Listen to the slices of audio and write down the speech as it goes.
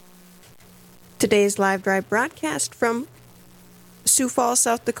Today's live drive broadcast from Sioux Falls,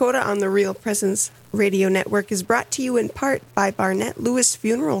 South Dakota on the Real Presence Radio Network is brought to you in part by Barnett Lewis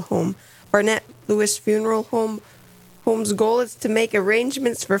Funeral Home. Barnett Lewis Funeral Home's goal is to make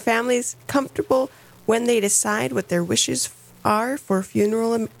arrangements for families comfortable when they decide what their wishes are for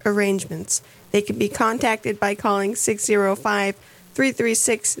funeral arrangements. They can be contacted by calling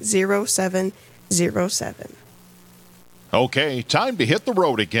 605-336-0707. Okay, time to hit the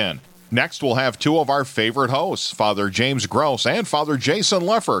road again. Next, we'll have two of our favorite hosts, Father James Gross and Father Jason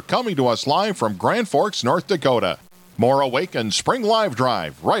Leffer, coming to us live from Grand Forks, North Dakota. More Awaken Spring Live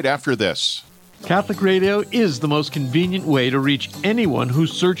Drive right after this. Catholic Radio is the most convenient way to reach anyone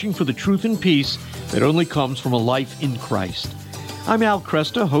who's searching for the truth and peace that only comes from a life in Christ. I'm Al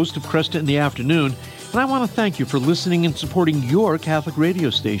Cresta, host of Cresta in the Afternoon, and I want to thank you for listening and supporting your Catholic radio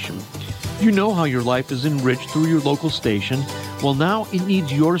station. You know how your life is enriched through your local station. Well, now it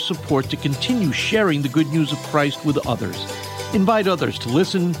needs your support to continue sharing the good news of Christ with others. Invite others to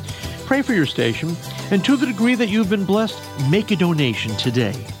listen, pray for your station, and to the degree that you've been blessed, make a donation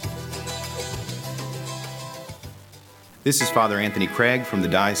today. This is Father Anthony Craig from the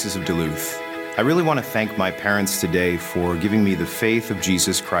Diocese of Duluth. I really want to thank my parents today for giving me the faith of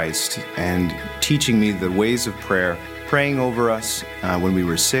Jesus Christ and teaching me the ways of prayer, praying over us when we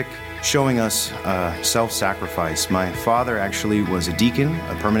were sick, showing us self-sacrifice. My father actually was a deacon,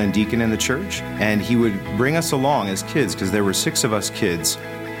 a permanent deacon in the church, and he would bring us along as kids, because there were 6 of us kids,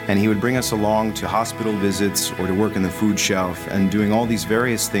 and he would bring us along to hospital visits or to work in the food shelf and doing all these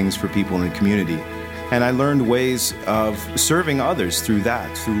various things for people in the community. And I learned ways of serving others through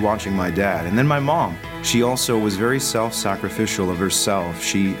that, through watching my dad. And then my mom, she also was very self-sacrificial of herself.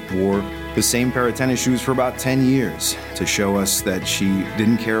 She wore the same pair of tennis shoes for about 10 years to show us that she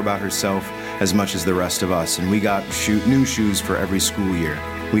didn't care about herself as much as the rest of us. And we got new shoes for every school year.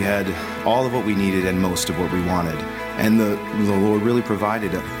 We had all of what we needed and most of what we wanted. And the Lord really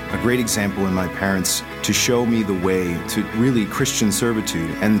provided a great example in my parents to show me the way to really Christian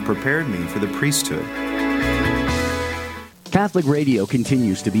servitude and prepared me for the priesthood. Catholic Radio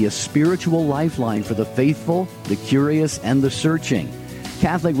continues to be a spiritual lifeline for the faithful, the curious, and the searching.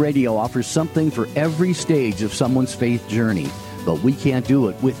 Catholic Radio offers something for every stage of someone's faith journey, but we can't do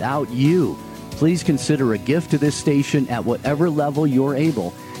it without you. Please consider a gift to this station at whatever level you're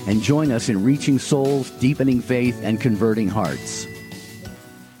able, and join us in reaching souls, deepening faith, and converting hearts.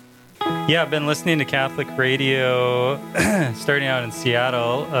 Yeah, I've been listening to Catholic Radio starting out in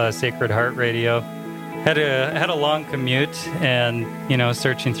Seattle, Sacred Heart Radio. Had a long commute, and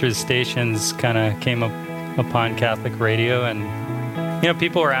searching through the stations, kind of came upon Catholic Radio, and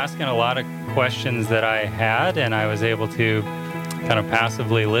people were asking a lot of questions that I had, and I was able to kind of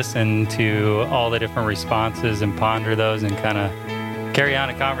passively listen to all the different responses and ponder those and kind of carry on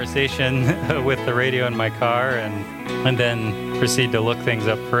a conversation with the radio in my car, and then proceed to look things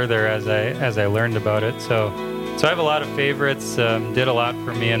up further as I learned about it. So I have a lot of favorites, did a lot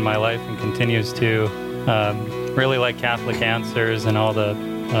for me in my life and continues to. Really like Catholic Answers and all the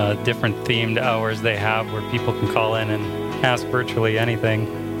different themed hours they have where people can call in and ask virtually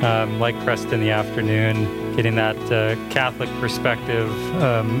anything. Like Cresta in the Afternoon, getting that Catholic perspective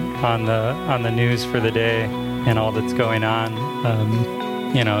on the news for the day and all that's going on.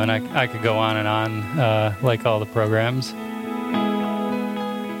 And I could go on and on, like all the programs.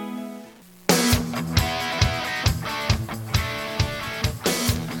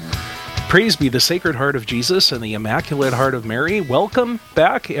 Praise be the Sacred Heart of Jesus and the Immaculate Heart of Mary. Welcome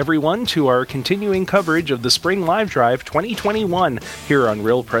back, everyone, to our continuing coverage of the Spring Live Drive 2021 here on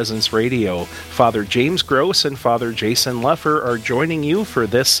Real Presence Radio. Father James Gross and Father Jason Leffer are joining you for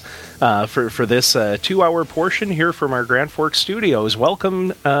this for this 2-hour portion here from our Grand Forks studios.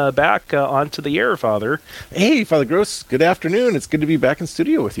 Welcome back onto the air, Father. Hey, Father Gross. Good afternoon. It's good to be back in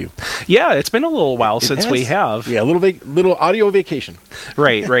studio with you. Yeah, it's been a little while since we have. Yeah, a little audio vacation.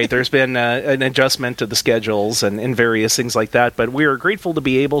 Right. There's been an adjustment to the schedules and various things like that, but we are grateful to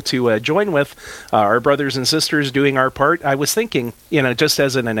be able to join with our brothers and sisters doing our part. I was thinking, just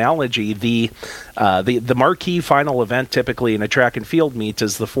as an analogy, the marquee final event typically in a track and field meet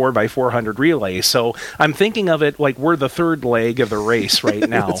is the 4x400 relay. So I'm thinking of it like we're the third leg of the race right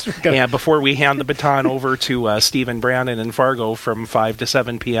now. And before we hand the baton over to Stephen Brannon and Fargo from 5 to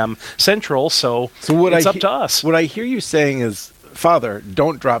 7 p.m. Central, so it's up to us. What I hear you saying is, Father,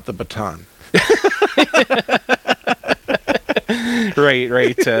 don't drop the baton.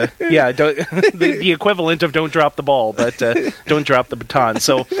 Right. The equivalent of don't drop the ball, but don't drop the baton.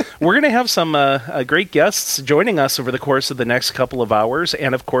 So we're going to have some great guests joining us over the course of the next couple of hours.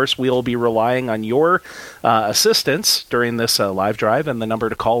 And, of course, we'll be relying on your assistance during this live drive. And the number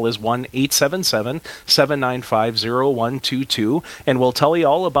to call is 1-877-795-0122. And we'll tell you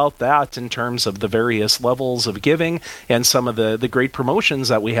all about that in terms of the various levels of giving and some of the great promotions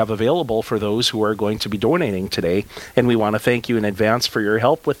that we have available for those who are going to be donating today. And we want to thank you in advance for your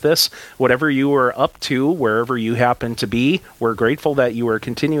help with this. Whatever you are up to, wherever you happen to be, we're grateful that you are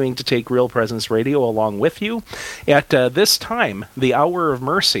continuing to take Real Presence Radio along with you. At this time, the Hour of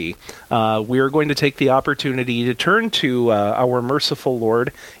Mercy, we are going to take the opportunity to turn to our merciful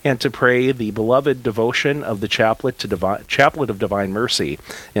Lord and to pray the beloved devotion of the Chaplet of Divine Mercy.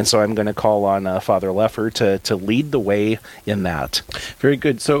 And so I'm going to call on Father Leffer to lead the way in that. Very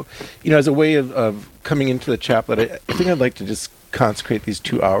good. So, as a way of coming into the chaplet, I think I'd like to just consecrate these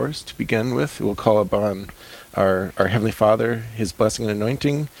 2 hours to begin with. We'll call upon our Heavenly Father, His blessing and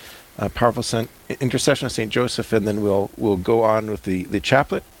anointing, powerful intercession of St. Joseph, and then we'll go on with the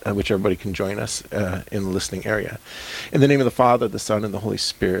chaplet, which everybody can join us in the listening area. In the name of the Father, the Son, and the Holy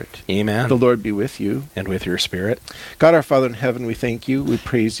Spirit. Amen. The Lord be with you. And with your spirit. God, our Father in heaven, we thank you, we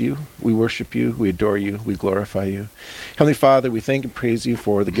praise you, we worship you, we adore you, we glorify you. Heavenly Father, we thank and praise you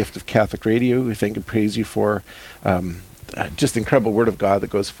for the gift of Catholic radio. We thank and praise you for just the incredible Word of God that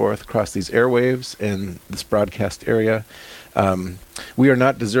goes forth across these airwaves and this broadcast area. We are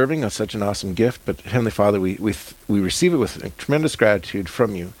not deserving of such an awesome gift, but Heavenly Father, we receive it with tremendous gratitude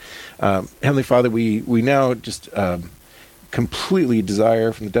from you. Heavenly Father, we now just completely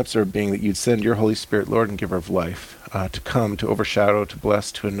desire from the depths of our being that you'd send your Holy Spirit, Lord and Giver of life, to come, to overshadow, to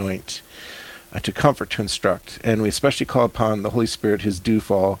bless, to anoint, to comfort, to instruct. And we especially call upon the Holy Spirit, his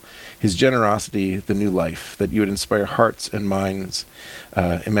dewfall, his generosity, the new life, that you would inspire hearts and minds,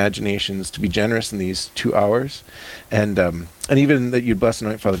 imaginations to be generous in these 2 hours. And even that you'd bless and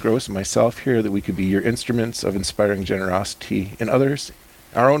anoint Father Gross and myself here, that we could be your instruments of inspiring generosity in others,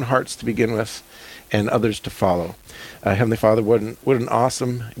 our own hearts to begin with, and others to follow. Heavenly Father, what an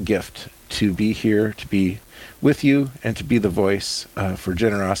awesome gift to be here, to be with you, and to be the voice for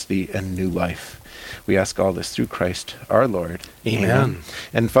generosity and new life. We ask all this through Christ our Lord. Amen.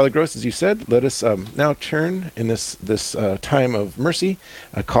 And Father Gross, as you said, let us now turn in this time of mercy,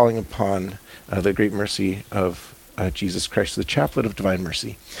 calling upon the great mercy of Jesus Christ, the Chaplet of Divine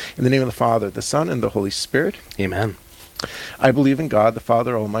Mercy. In the name of the Father, the Son, and the Holy Spirit. Amen. I believe in God, the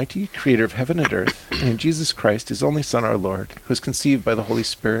Father Almighty, creator of heaven and earth, and in Jesus Christ, his only Son, our Lord, who was conceived by the Holy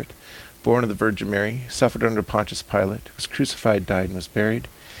Spirit, born of the Virgin Mary, suffered under Pontius Pilate, was crucified, died, and was buried.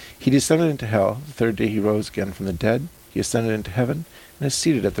 He descended into hell. The third day he rose again from the dead. He ascended into heaven, and is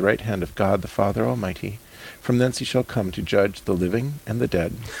seated at the right hand of God, the Father Almighty. From thence he shall come to judge the living and the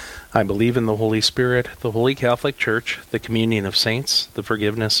dead. I believe in the Holy Spirit, the Holy Catholic Church, the communion of saints, the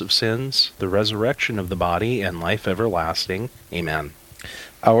forgiveness of sins, the resurrection of the body, and life everlasting. Amen.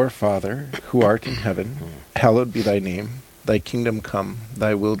 Our Father, who art in heaven, hallowed be thy name. Thy kingdom come,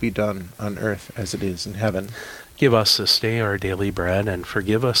 thy will be done, on earth as it is in heaven. Give us this day our daily bread, and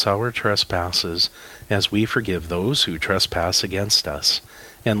forgive us our trespasses, as we forgive those who trespass against us.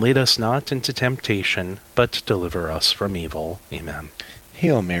 And lead us not into temptation, but deliver us from evil. Amen.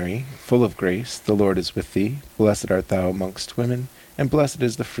 Hail Mary, full of grace, the Lord is with thee. Blessed art thou amongst women, and blessed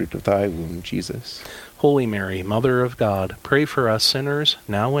is the fruit of thy womb, Jesus. Holy Mary, Mother of God, pray for us sinners,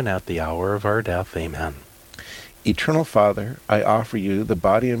 now and at the hour of our death. Amen. Eternal Father, I offer you the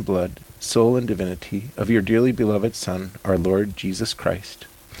body and blood, soul and divinity of your dearly beloved Son, our Lord Jesus Christ,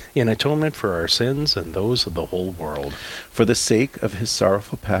 in atonement for our sins and those of the whole world. For the sake of his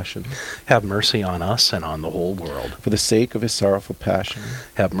sorrowful passion, have mercy on us and on the whole world. For the sake of his sorrowful passion,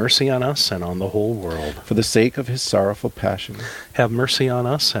 have mercy on us and on the whole world. For the sake of his sorrowful passion, have mercy on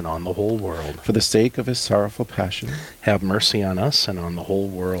us and on the whole world. For the sake of his sorrowful passion, have mercy on us and on the whole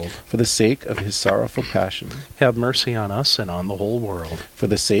world. For the sake of his sorrowful passion, have mercy on us and on the whole world. For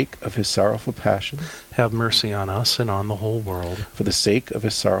the sake of his sorrowful passion, have mercy on us and on the whole world. For the sake of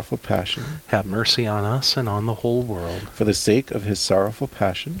his sorrowful passion, have mercy on us and on the whole world. For the sake of his sorrowful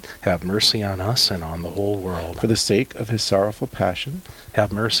passion, have mercy on us and on the whole world. For the sake of his sorrowful passion,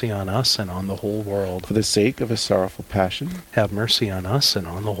 have mercy on us and on the whole world. For the sake of his sorrowful passion, have mercy on us and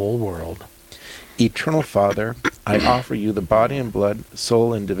on the whole world. Eternal Father, I offer you the body and blood,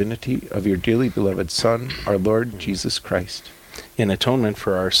 soul and divinity of your dearly beloved Son, our Lord Jesus Christ, in atonement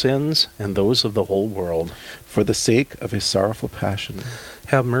for our sins and those of the whole world. For the sake of his sorrowful passion,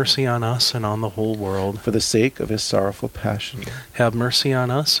 Have mercy on us and on the whole world. for the sake of his sorrowful passion, Have mercy on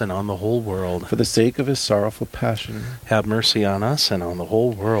us and on the whole world. for the sake of his sorrowful passion, Have mercy on us and on the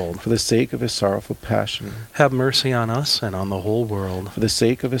whole world. for the sake of his sorrowful passion, Have mercy on us and on the whole world. for the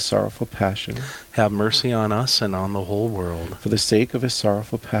sake of his sorrowful passion, Have mercy on us and on the whole world. for the sake of his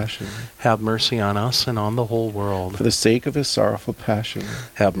sorrowful passion, Have mercy on us and on the whole world. for the sake of his sorrowful passion,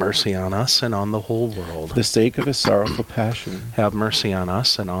 Have mercy on us and on the whole world. for the sake of his sorrowful passion, Have mercy on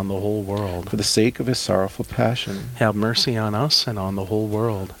us and on the whole world. for the sake of his sorrowful passion, Have mercy on us and on the whole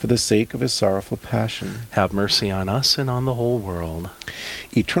world. for the sake of his sorrowful passion. Have mercy on us and on the whole world.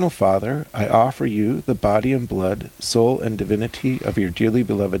 Eternal Father, I offer you the body and blood, soul and divinity of your dearly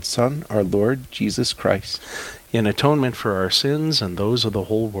beloved Son, our Lord Jesus Christ, In atonement for our sins and those of the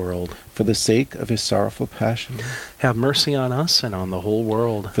whole world. for the sake of his sorrowful passion, Have mercy on us and on the whole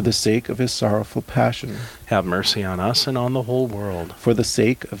world. for the sake of his sorrowful passion, Have mercy on us and on the whole world. for the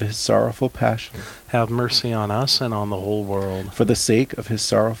sake of his sorrowful passion, Have mercy on us and on the whole world. for the sake of his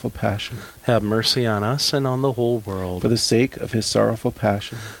sorrowful passion, Have mercy on us and on the whole world. for the sake of his sorrowful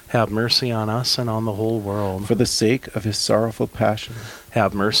passion, Have mercy on us and on the whole world. for the sake of his sorrowful passion,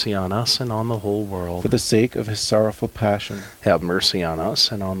 Have mercy on us and on the whole world. for the sake of his sorrowful passion, Have mercy on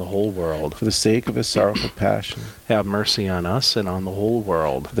us and on the whole world. for the sake of his sorrowful passion, Have mercy on us and on the whole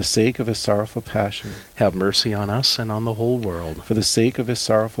world. for the sake of his sorrowful passion, Have mercy on us and on the whole world. for the sake of his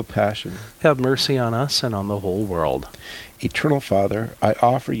sorrowful passion. Have mercy on us and on the whole world. Eternal Father, I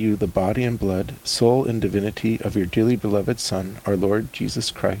offer you the body and blood, soul and divinity of your dearly beloved Son, our Lord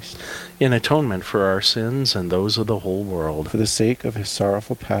Jesus Christ, In atonement for our sins and those of the whole world. for the sake of his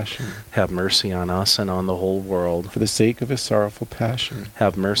sorrowful passion, Have mercy on us and on the whole world. for the sake of his sorrowful passion,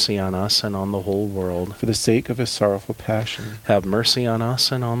 Have mercy on us and on the whole world. for the sake of his sorrowful passion, Have mercy on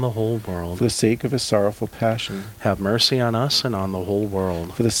us and on the whole for world. the sake of his sorrowful passion, Have mercy on us and on the whole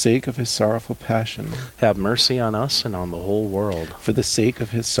world. for the sake of his sorrowful passion, Have mercy on us and on the whole world. for the sake of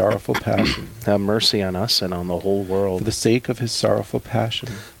his sorrowful passion, Have mercy on us and on the whole for world. the sake of his sorrowful passion,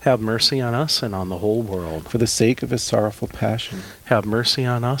 Have mercy on us and on the whole world. for the sake of his sorrowful passion, Have mercy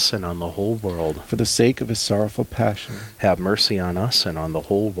on us and on the whole world. for the sake of his sorrowful passion, Have mercy on us and on the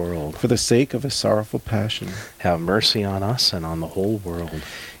whole world. for the sake of his sorrowful passion. Have mercy on us and on the whole world.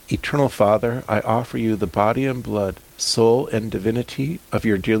 Eternal Father, I offer you the body and blood, soul and divinity of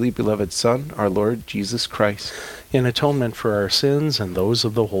your dearly beloved Son, our Lord Jesus Christ, In atonement for our sins and those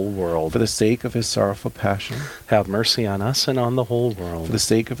of the whole world. for the sake of his sorrowful passion, Have mercy on us and on the whole world. for the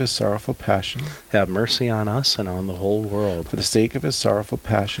sake of his sorrowful passion, Have mercy on us and on the whole world. for the sake of his sorrowful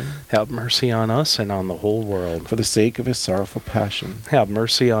passion, Have mercy on us and on the whole world. for the sake of his sorrowful passion, Have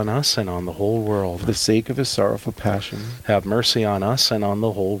mercy on us and on the whole for world. the sake of his sorrowful passion, Have mercy on us and on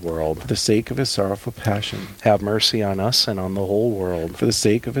the whole world. for the sake of his sorrowful passion, Have mercy on us and on the whole world. for the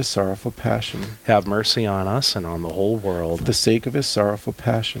sake of his sorrowful passion, Have mercy on us and on the whole for world. the sake of his sorrowful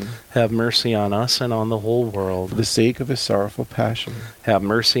passion, Have mercy on us and on the whole for world. the sake of his sorrowful passion, Have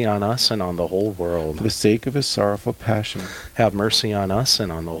mercy on us and on the whole for world. the sake of his sorrowful passion. Have mercy on us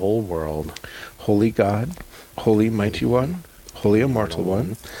and on the whole world. Holy God, Holy Mighty One, Holy Immortal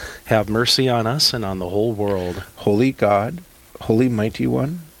One, Have mercy on us and on the whole world. Holy God, Holy Mighty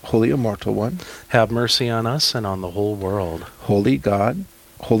One, Holy Immortal One, Have mercy on us and on the whole world. Holy God,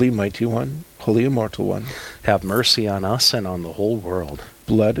 Holy Mighty One, Holy Immortal One, Have mercy on us and on the whole world.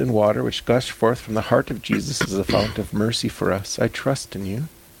 blood and water which gush forth from the heart of Jesus is a fount of mercy for us. I trust in you.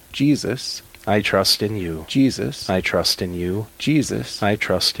 Jesus, I trust in you. Jesus, I trust in you. Jesus. I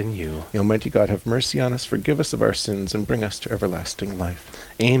trust in you. The Almighty God, have mercy on us, forgive us of our sins, and bring us to everlasting life.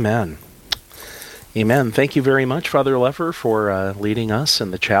 Amen. Amen. Thank you very much, Father Leffer, for leading us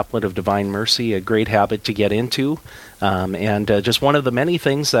in the Chaplet of Divine Mercy, a great habit to get into, and just one of the many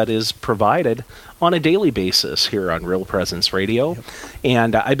things that is provided on a daily basis here on Real Presence Radio. Yep.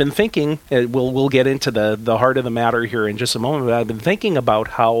 And I've been thinking, we'll get into the heart of the matter here in just a moment, but I've been thinking about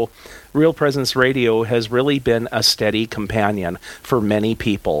how Real Presence Radio has really been a steady companion for many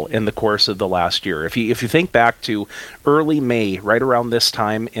people in the course of the last year. If you think back to early May, right around this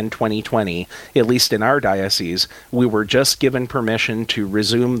time in 2020, at least in our diocese, we were just given permission to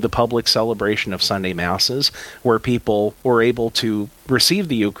resume the public celebration of Sunday Masses, where people were able to receive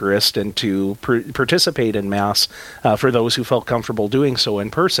the Eucharist and to participate in Mass for those who felt comfortable doing so in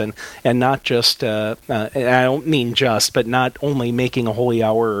person, and not just, I don't mean just, but not only making a holy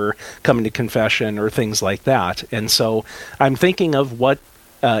hour or coming to confession or things like that. And so I'm thinking of what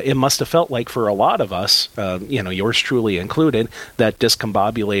it must have felt like for a lot of us, yours truly included, that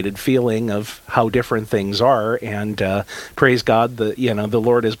discombobulated feeling of how different things are. And praise God that the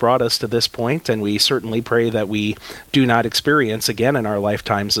Lord has brought us to this point, and we certainly pray that we do not experience again in our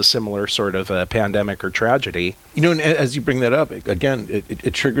lifetimes a similar sort of pandemic or tragedy. And as you bring that up, again,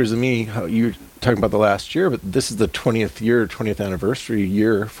 it triggers in me how you're talking about the last year, but this is the 20th anniversary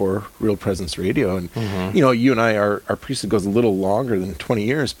year for Real Presence Radio. And, you and I, our priesthood goes a little longer than 20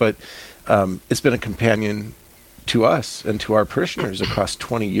 years, but it's been a companion to us and to our parishioners across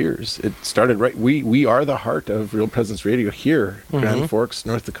 20 years. It started we are the heart of Real Presence Radio here, Grand Forks,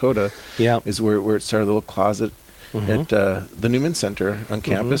 North Dakota, is where it started, a little closet at the Newman Center on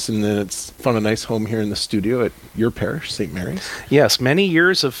campus, and then it's found a nice home here in the studio at your parish, St. Mary's. Yes, many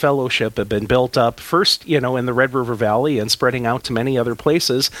years of fellowship have been built up, first, in the Red River Valley and spreading out to many other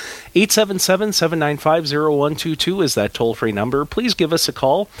places. 877-795-0122 is that toll-free number. Please give us a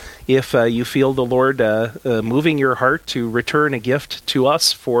call if you feel the Lord moving your heart to return a gift to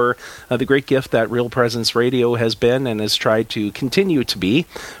us for the great gift that Real Presence Radio has been and has tried to continue to be.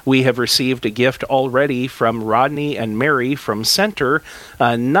 We have received a gift already from Rodney and Mary from Center,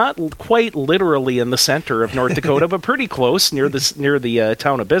 not quite literally in the center of North Dakota, but pretty close, near the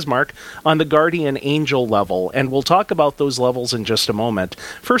town of Bismarck, on the guardian angel level. And we'll talk about those levels in just a moment.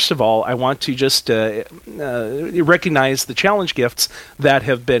 First of all, I want to just recognize the challenge gifts that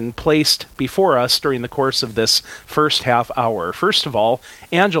have been placed before us during the course of this first half hour. First of all,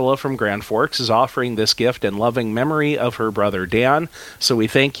 Angela from Grand Forks is offering this gift in loving memory of her brother Dan. So we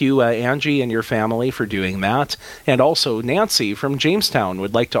thank you, Angie, and your family for doing that. And also Nancy from Jamestown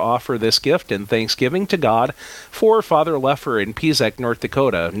would like to offer this gift in thanksgiving to God for Father Leffer in Pizek, North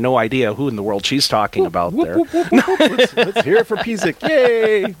Dakota. No idea who in the world she's talking about there. Let's hear it for Pizek.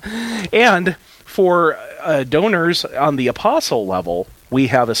 Yay! And for donors on the apostle level, we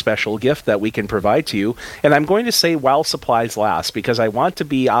have a special gift that we can provide to you. And I'm going to say while supplies last, because I want to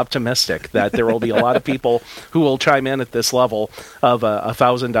be optimistic that there will be a lot of people who will chime in at this level of a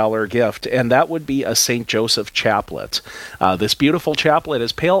 $1,000 gift, and that would be a St. Joseph chaplet. This beautiful chaplet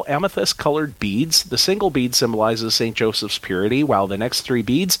is pale amethyst-colored beads. The single bead symbolizes St. Joseph's purity, while the next 3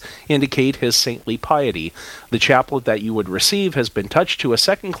 beads indicate his saintly piety. The chaplet that you would receive has been touched to a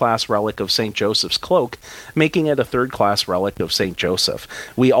second-class relic of St. Joseph's cloak, making it a third-class relic of St. Joseph.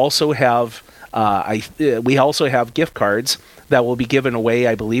 We also have gift cards that will be given away.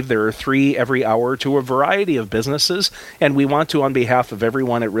 I believe there are 3 every hour to a variety of businesses, and we want to, on behalf of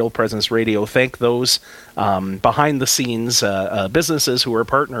everyone at Real Presence Radio, thank those behind-the-scenes businesses who are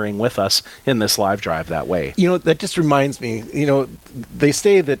partnering with us in this live drive that way. That just reminds me, they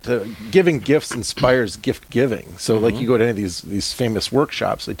say that giving gifts inspires gift giving. So like you go to any of these famous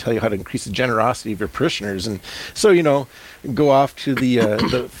workshops, they tell you how to increase the generosity of your parishioners. And so, go off to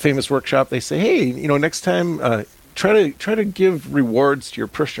the famous workshop, they say, hey, next time, try to give rewards to your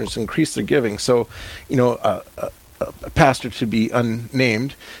parishioners to increase their giving. So, a pastor to be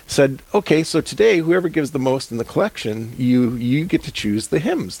unnamed said, okay, so today whoever gives the most in the collection, you get to choose the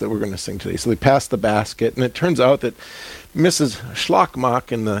hymns that we're going to sing today. So they passed the basket, and it turns out that Mrs.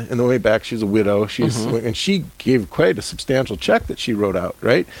 Schlockmach in the way back, she's a widow. And she gave quite a substantial check that she wrote out,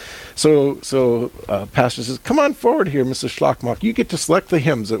 right? So pastor says, come on forward here, Mrs. Schlockmach. You get to select the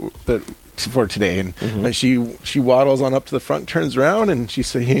hymns that for today. And she waddles on up to the front, turns around, and he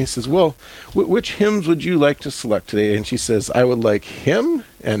says, well, which hymns would you like to select today? And she says, I would like him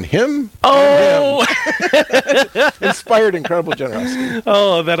and him. Oh! And him. Inspired incredible generosity.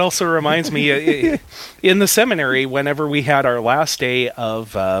 Oh, that also reminds me, in the seminary, whenever we had our last day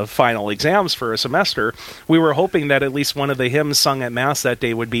of final exams for a semester, we were hoping that at least one of the hymns sung at Mass that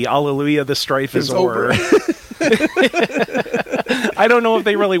day would be Alleluia, the strife is over. I don't know if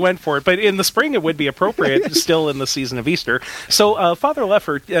they really went for it, but in the spring it would be appropriate, still in the season of Easter. So, Father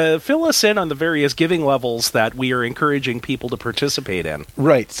Leffer, fill us in on the various giving levels that we are encouraging people to participate in.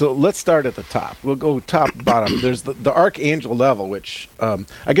 Right, so let's start at the top. We'll go top, bottom. There's the archangel level, which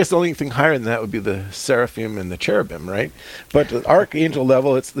I guess the only thing higher than that would be the seraphim and the cherubim, right? But the archangel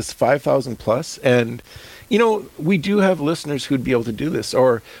level, it's this 5,000 plus, and we do have listeners who'd be able to do this,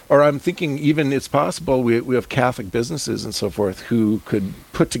 or I'm thinking even it's possible we have Catholic businesses and so forth who could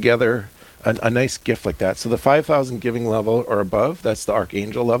put together a nice gift like that. So the 5,000 giving level or above, that's the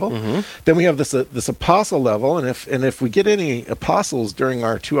archangel level. Then we have this apostle level, and if we get any apostles during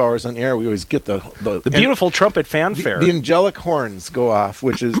our 2 hours on air, we always get the beautiful trumpet fanfare. The angelic horns go off,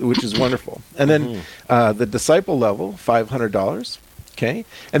 which is wonderful. And then the disciple level, $500. Okay,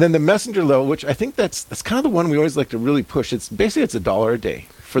 and then the messenger level, which I think that's kind of the one we always like to really push. It's basically it's $1 a day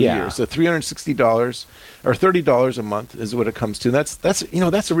for the year, so $360 or $30 a month is what it comes to. And that's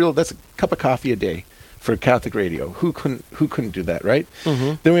a cup of coffee a day for Catholic radio. Who couldn't do that, right?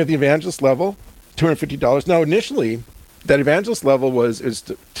 Then we have the evangelist level, $250. Now initially, that evangelist level is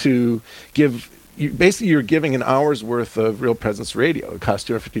to give. You're giving an hour's worth of Real Presence radio. It costs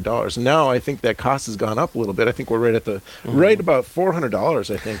 $250. And now I think that cost has gone up a little bit. I think we're right at right about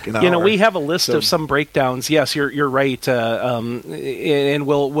 $400. I think an hour. We have a list of some breakdowns. Yes, you're right. And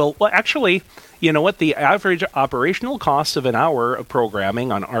we'll actually. You know what? The average operational cost of an hour of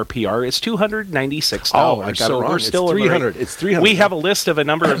programming on RPR is $296. Oh, I got it wrong. We're still it's $300. It's $300. We have a list of a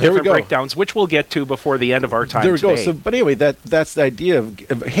number of different breakdowns, which we'll get to before the end of our time. There we today. go. So, but anyway, that's the idea of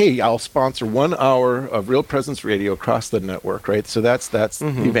hey, I'll sponsor 1 hour of Real Presence radio across the network, right? So that's the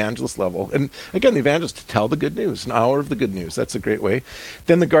evangelist level, and again, the evangelist to tell the good news, an hour of the good news. That's a great way.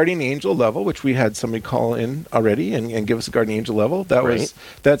 Then the guardian angel level, which we had somebody call in already and give us a guardian angel level. That's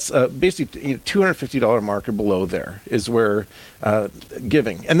basically. $250 marker below there is where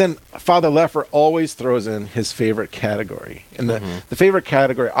giving. And then Father Leffer always throws in his favorite category. And the favorite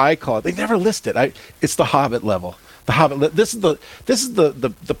category, I call it, they never list it. It's the Hobbit level. The Hobbit. This is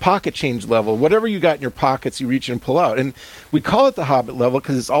the pocket change level. Whatever you got in your pockets, you reach in and pull out. And we call it the Hobbit level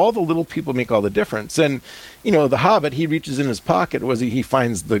because it's all the little people make all the difference. And the Hobbit, he reaches in his pocket he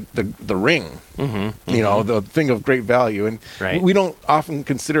finds the ring. The thing of great value. And we don't often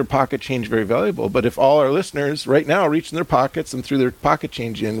consider pocket change very valuable. But if all our listeners right now reach in their pockets and threw their pocket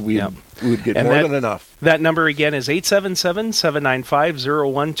change in, we would get more than enough. That number again is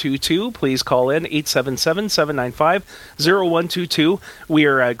 877-795-0122. Please call in 877-795-0122. We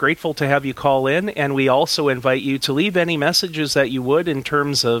are grateful to have you call in, and we also invite you to leave any messages that you would in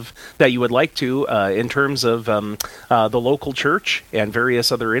terms of the local church and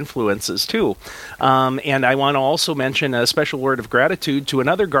various other influences too. And I want to also mention a special word of gratitude to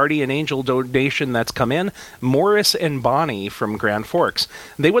another guardian angel donation that's come in, Morris and Bonnie from Grand Forks.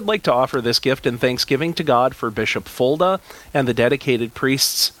 They would like to offer this gift in thanksgiving to God for Bishop Fulda and the dedicated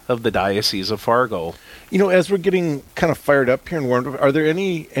priests of the Diocese of Fargo. As we're getting kind of fired up here in Warren, are there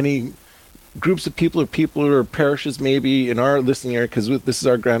any groups of people or parishes maybe in our listening area, because this is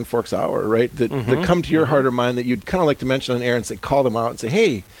our Grand Forks Hour, right, that come to your heart or mind that you'd kind of like to mention on air and say, call them out and say,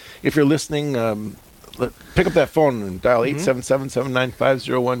 hey, if you're listening, pick up that phone and dial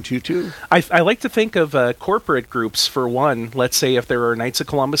 877-795-0122. I like to think of corporate groups for one. Let's say if there are Knights of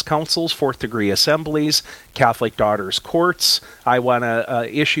Columbus councils, Fourth Degree assemblies, Catholic Daughters Courts. I want to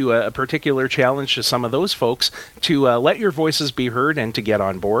issue a particular challenge to some of those folks to let your voices be heard and to get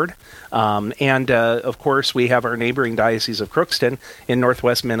on board. Of course, we have our neighboring Diocese of Crookston in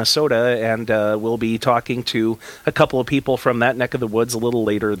northwest Minnesota, and we'll be talking to a couple of people from that neck of the woods a little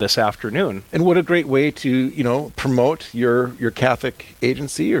later this afternoon. And what a great way to, promote your Catholic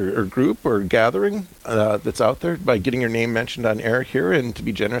agency or group or gathering that's out there by getting your name mentioned on air here and to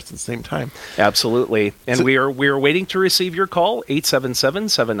be generous at the same time. Absolutely. And we are waiting to receive your call,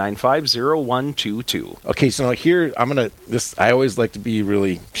 877-795-0122. Okay, so now here, I always like to be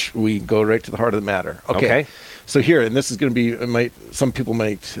we go right to the heart of the matter. Okay. So here, and this is going to be, some people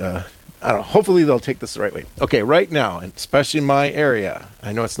might, I don't know, hopefully they'll take this the right way. Okay, right now, and especially in my area,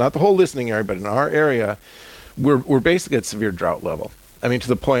 I know it's not the whole listening area, but in our area, we're basically at severe drought level. I mean, to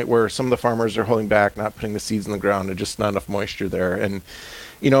the point where some of the farmers are holding back, not putting the seeds in the ground, there's just not enough moisture there. And,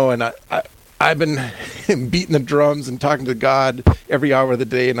 I've been beating the drums and talking to God every hour of the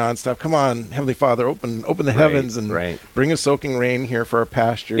day nonstop. Come on, Heavenly Father, open the heavens and bring a soaking rain here for our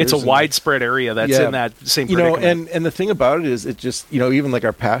pastures. It's a widespread area that's in that same predicament. And the thing about it is, it just, even like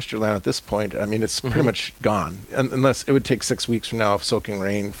our pasture land at this point, I mean, it's pretty much gone. Unless it would take 6 weeks from now of soaking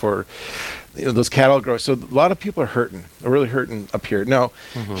rain for those cattle growers. So a lot of people are really hurting up here. Now,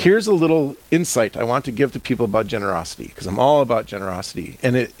 here's a little insight I want to give to people about generosity, because I'm all about generosity.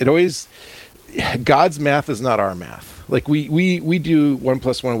 And it always, God's math is not our math. Like we do 1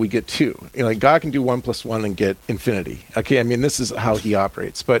 + 1, we get 2. God can do 1 + 1 and get infinity. Okay, I mean, this is how he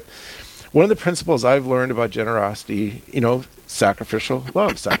operates. But one of the principles I've learned about generosity, sacrificial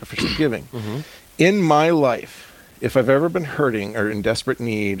love, sacrificial giving. In my life, if I've ever been hurting or in desperate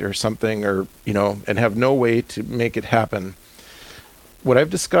need or something, or, and have no way to make it happen, what I've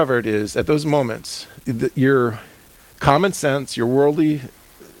discovered is at those moments, your common sense, your worldly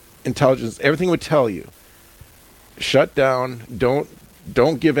intelligence, everything would tell you, shut down, don't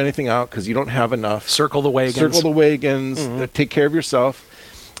give anything out because you don't have enough. Circle the wagons. Take care of yourself.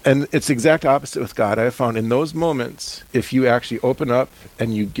 And it's the exact opposite with God. I have found in those moments, if you actually open up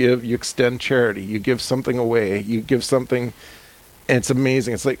and you extend charity, you give something away, you give something, And it's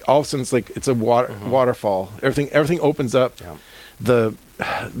amazing. It's like all of a sudden it's like it's a waterfall. Everything opens up. Yeah. The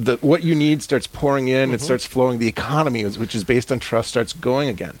what you need starts pouring in. It starts flowing. The economy, which is based on trust, starts going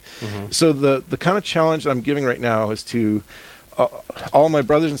again. So the kind of challenge that I'm giving right now is to all my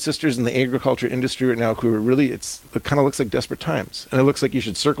brothers and sisters in the agriculture industry right now who are really, it kind of looks like desperate times, and it looks like you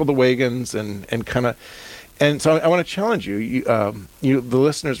should circle the wagons and kind of, and so I want to challenge you, the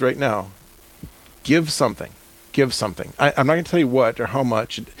listeners right now, give something. I'm not going to tell you what or how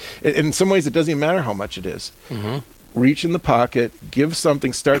much. In some ways, it doesn't even matter how much it is. Reach in the pocket, give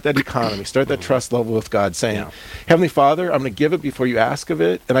something, start that economy, start that trust level with God, saying, Heavenly Father, I'm going to give it before you ask of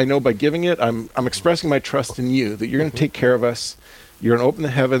it, and I know by giving it, I'm expressing my trust in you, that you're going to take care of us, you're going to open the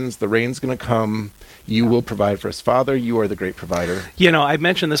heavens, the rain's going to come, you will provide for us. Father, you are the great provider. I've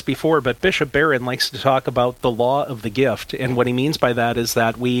mentioned this before, but Bishop Barron likes to talk about the law of the gift, and what he means by that is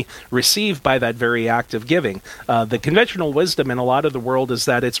that we receive by that very act of giving. The conventional wisdom in a lot of the world is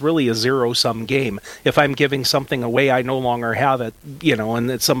that it's really a zero-sum game. If I'm giving something away, I no longer have it, and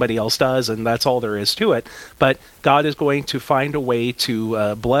that somebody else does, and that's all there is to it. But God is going to find a way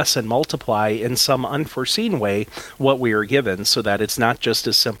to bless and multiply in some unforeseen way what we are given, so that it's not just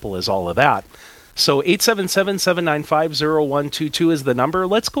as simple as all of that. So 877-795-0122 is the number.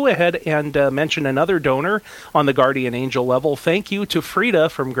 Let's go ahead and mention another donor on the Guardian Angel level. Thank you to Frida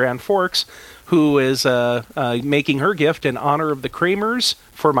from Grand Forks, who is making her gift in honor of the Kramers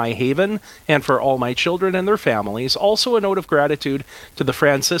for my haven and for all my children and their families. Also a note of gratitude to the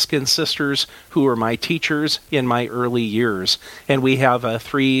Franciscan sisters who were my teachers in my early years. And we have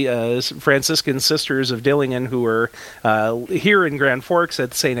 3 Franciscan sisters of Dillingen who are here in Grand Forks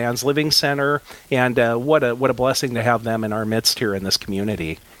at St. Anne's Living Center. And what a blessing to have them in our midst here in this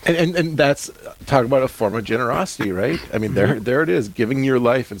community. And that's, talk about a form of generosity, right? I mean, there it is, giving your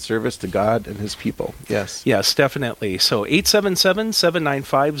life in service to God and his people. Yes. Yes, definitely. So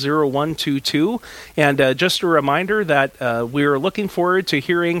 877-795-0122. And just a reminder that we're looking forward to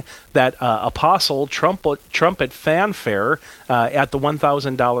hearing that Apostle trumpet fanfare at the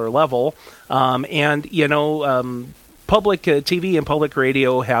 $1,000 level. Public TV and public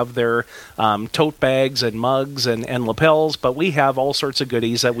radio have their tote bags and mugs and lapels, but we have all sorts of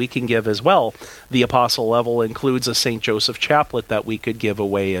goodies that we can give as well. The Apostle level includes a St. Joseph chaplet that we could give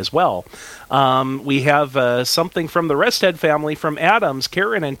away as well. We have something from the Resthead family from Adams.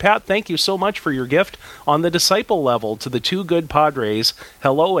 Karen and Pat, thank you so much for your gift on the disciple level to the 2 good Padres.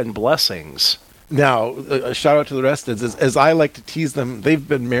 Hello and blessings. Now, a shout out to the Restheads. As I like to tease them, they've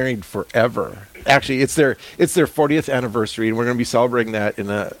been married forever. Actually, it's their 40th anniversary, and we're going to be celebrating that in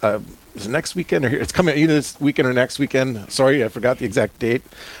is it next weekend, or it's coming either this weekend or next weekend. Sorry, I forgot the exact date.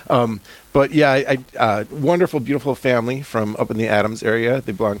 But yeah, wonderful, beautiful family from up in the Adams area.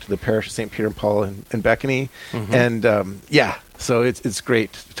 They belong to the parish of St. Peter and Paul in Bethany, and so it's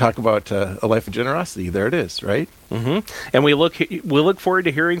great to talk about a life of generosity. There it is, right? And we look forward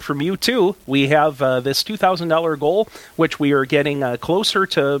to hearing from you too. We have this $2,000 goal, which we are getting closer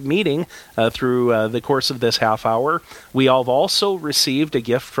to meeting through the course of this half hour. We have also received a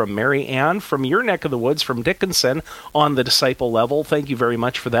gift from Mary Ann from your neck of the woods, from Dickinson, on the disciple level. Thank you very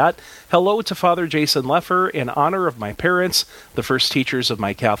much for that. Hello to Father Jason Leffer. In honor of my parents, the first teachers of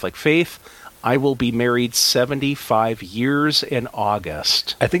my Catholic faith, I will be married 75 years in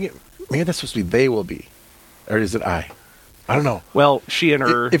August. I think maybe that's supposed to be they will be. Or is it I? I don't know. Well, she and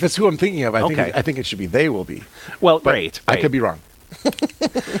her... If it's who I'm thinking of, I think it should be they will be. Well, but right. I could be wrong.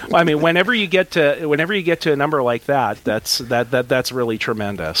 Well, I mean, whenever you get to a number like that, that's really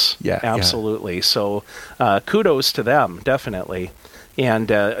tremendous. Yeah, absolutely. Yeah. So, kudos to them, definitely. And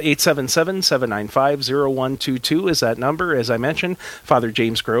 877-795-0122 is that number. As I mentioned, Father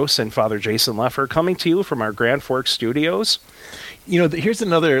James Gross and Father Jason Leffer coming to you from our Grand Forks studios. Here's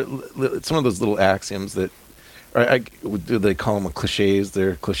another. It's one of those little axioms that. Do they call them cliches?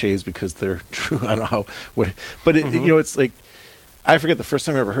 They're cliches because they're true. I don't know how. But it's like, I forget the first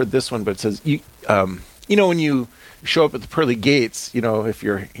time I ever heard this one, but it says when you show up at the pearly gates, if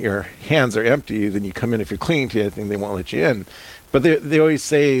your hands are empty, then you come in. If you're clinging to anything, they won't let you in. But they always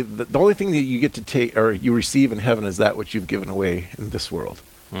say that the only thing that you get to take or you receive in heaven is that which you've given away in this world.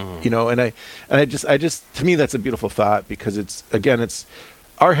 And I just to me that's a beautiful thought, because it's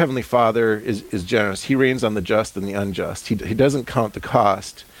our Heavenly Father is generous. He reigns on the just and the unjust. He doesn't count the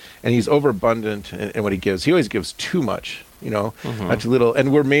cost, and he's overabundant in what he gives. He always gives too much, not too little.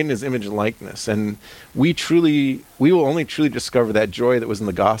 And we're made in his image and likeness, and we will only truly discover that joy that was in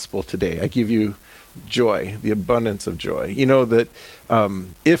the gospel today. I give you joy, the abundance of joy. That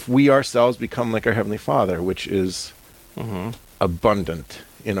if we ourselves become like our Heavenly Father, which is abundant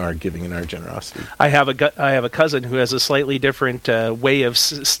in our giving and our generosity. I have a cousin who has a slightly different way of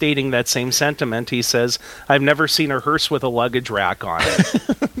stating that same sentiment. He says, "I've never seen a hearse with a luggage rack on it."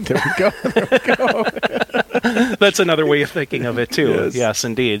 There we go. That's another way of thinking of it too. Yes,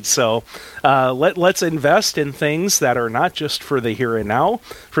 indeed. So let's invest in things that are not just for the here and now,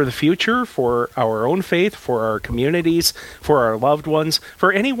 for the future, for our own faith, for our communities, for our loved ones,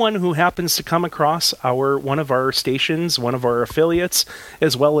 for anyone who happens to come across one of our stations, one of our affiliates,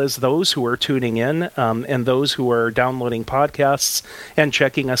 as well as those who are tuning in and those who are downloading podcasts and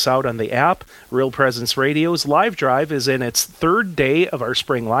checking us out on the app. Real Presence Radio's Live Drive is in its third day of our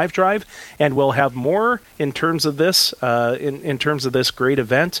spring live drive, and we'll have more in terms of this in terms of this great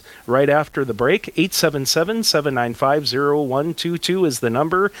event right after the break. 877-795-0122 is the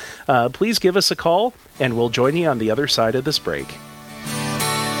number. Please give us a call, and we'll join you on the other side of this break.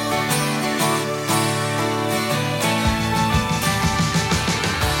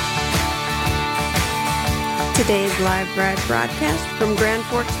 Today's live drive broadcast from Grand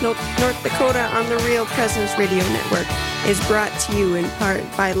Forks, North Dakota on the Real Presence Radio Network is brought to you in part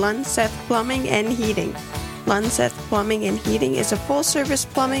by Lunseth Plumbing and Heating. Lunseth Plumbing and Heating is a full-service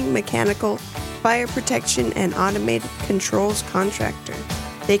plumbing, mechanical, fire protection, and automated controls contractor.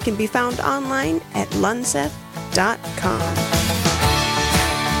 They can be found online at lunseth.com.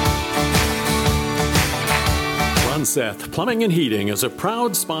 Lunseth Plumbing and Heating is a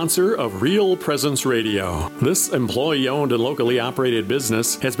proud sponsor of Real Presence Radio. This employee-owned and locally operated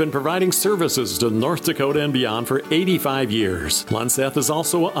business has been providing services to North Dakota and beyond for 85 years. Lunseth is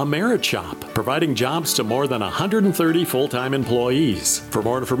also a merit shop, providing jobs to more than 130 full-time employees. For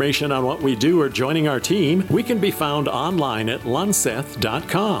more information on what we do or joining our team, we can be found online at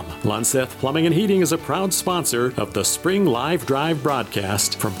lunseth.com. Lunseth Plumbing and Heating is a proud sponsor of the Spring Live Drive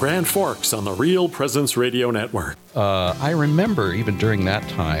broadcast from Grand Forks on the Real Presence Radio Network. I remember even during that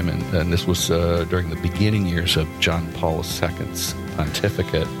time, and this was during the beginning years of John Paul II's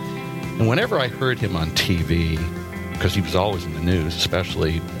pontificate, and whenever I heard him on TV, because he was always in the news,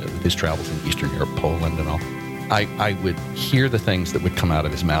 especially his travels in Eastern Europe, Poland and all, I would hear the things that would come out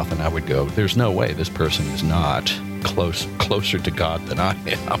of his mouth, and I would go, there's no way this person is not closer to God than I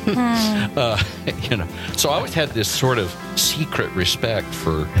am. So I always had this sort of secret respect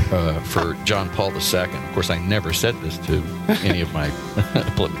for John Paul II. Of course, I never said this to any of my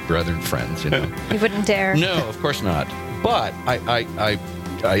brethren friends. You wouldn't dare. No, of course not. But I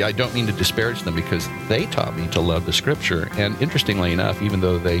don't mean to disparage them, because they taught me to love the Scripture. And interestingly enough, even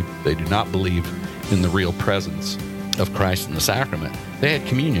though they do not believe in the real presence of Christ in the sacrament, they had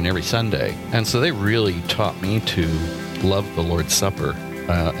communion every Sunday. And so they really taught me to love the Lord's Supper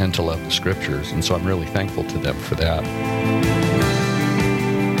and to love the Scriptures. And so I'm really thankful to them for that.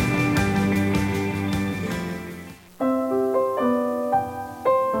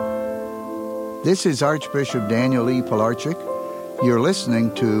 This is Archbishop Daniel E. Pilarczyk. You're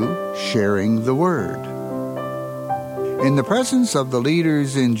listening to Sharing the Word. In the presence of the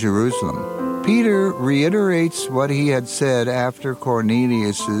leaders in Jerusalem, Peter reiterates what he had said after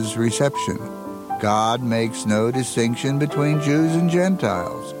Cornelius' reception. God makes no distinction between Jews and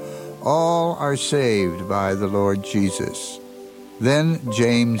Gentiles. All are saved by the Lord Jesus. Then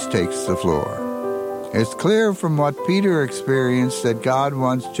James takes the floor. It's clear from what Peter experienced that God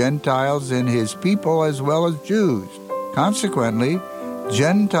wants Gentiles in his people as well as Jews. Consequently,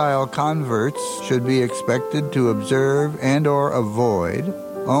 Gentile converts should be expected to observe and or avoid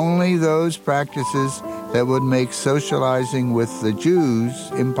only those practices that would make socializing with the Jews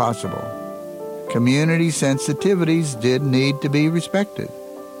impossible. Community sensitivities did need to be respected.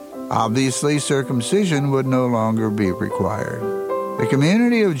 Obviously, circumcision would no longer be required. The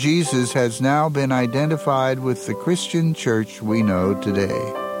community of Jesus has now been identified with the Christian church we know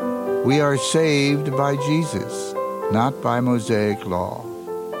today. We are saved by Jesus, not by Mosaic law.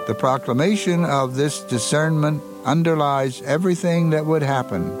 The proclamation of this discernment underlies everything that would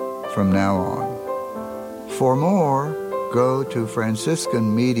happen from now on. For more, go to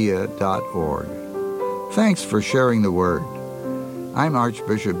franciscanmedia.org. Thanks for sharing the word. I'm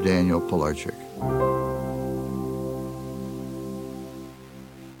Archbishop Daniel Pilarczyk.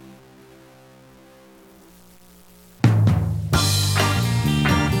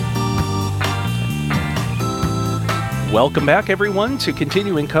 Welcome back, everyone, to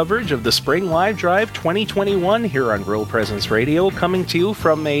continuing coverage of the Spring Live Drive 2021 here on Real Presence Radio, coming to you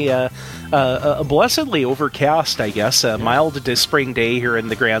from a blessedly overcast, I guess, a mild spring day here in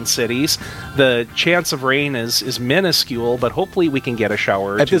the Grand Cities. The chance of rain is minuscule, but hopefully we can get a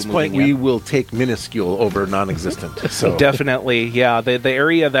shower. At this point, we will take minuscule over non-existent. So definitely, yeah. The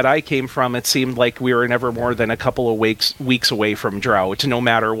area that I came from, it seemed like we were never more than a couple of weeks away from drought, no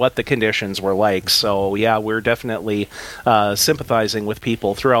matter what the conditions were like. So yeah, we're definitely sympathizing with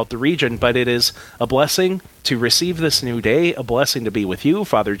people throughout the region, but it is a blessing to receive this new day, a blessing to be with you.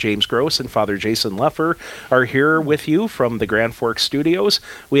 Father James Gross and Father Jason Leffer are here with you from the Grand Forks studios.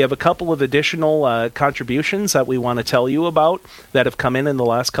 We have a couple of additional contributions that we want to tell you about that have come in the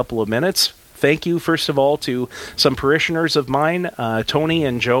last couple of minutes. Thank you, first of all, to some parishioners of mine, Tony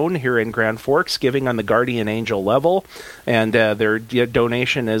and Joan here in Grand Forks, giving on the Guardian Angel level, and their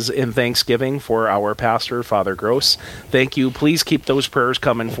donation is in thanksgiving for our pastor, Father Gross. Thank you. Please keep those prayers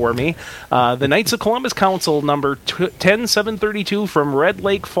coming for me. The Knights of Columbus Council, number 10732 from Red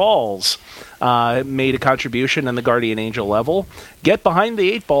Lake Falls, made a contribution on the Guardian Angel level. Get behind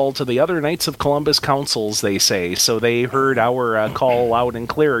the 8 ball to the other Knights of Columbus councils, they say. So they heard our call loud and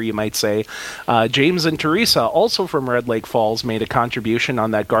clear, you might say. James and Teresa, also from Red Lake Falls, made a contribution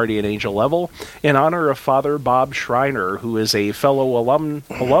on that Guardian Angel level in honor of Father Bob Schreiner, who is a fellow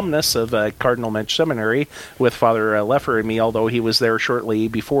alumnus of Cardinal Mensch Seminary with Father Leffer and me, although he was there shortly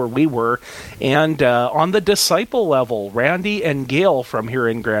before we were. And on the disciple level, Randy and Gail from here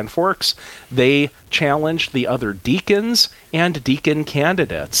in Grand Forks, they challenged the other deacons and deacon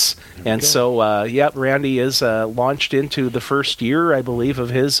candidates. And so, Randy is launched into the first year, I believe, of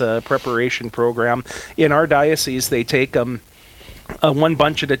his preparation program. In our diocese, they take one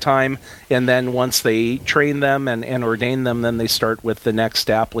bunch at a time, and then once they train them and ordain them, then they start with the next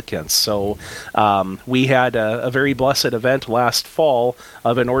applicants. So we had a very blessed event last fall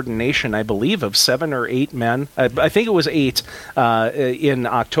of an ordination, I believe, of 7 or 8 men. I think it was 8 in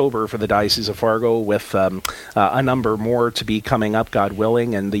October for the Diocese of Fargo, with a number more to be coming up, God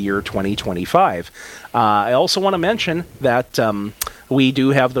willing, in the year 2025. I also want to mention that we do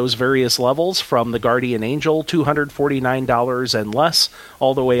have those various levels from the Guardian Angel, $249 and less,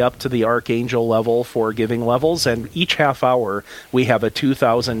 all the way up to the Archangel level for giving levels. And each half hour, we have a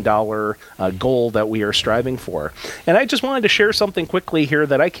 $2,000 goal that we are striving for. And I just wanted to share something quickly here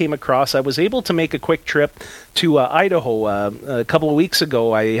that I came across. I was able to make a quick trip to Idaho a couple of weeks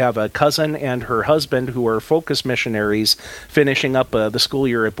ago. I have a cousin and her husband who are Focus missionaries finishing up the school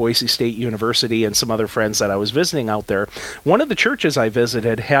year at Boise State University, and some other friends that I was visiting out there. One of the churches I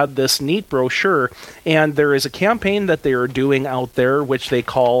visited had this neat brochure, and there is a campaign that they are doing out there which they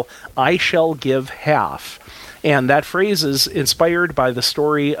call I Shall Give Half. And that phrase is inspired by the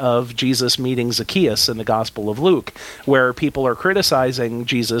story of Jesus meeting Zacchaeus in the Gospel of Luke, where people are criticizing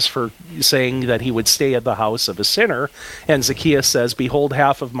Jesus for saying that he would stay at the house of a sinner. And Zacchaeus says, "Behold,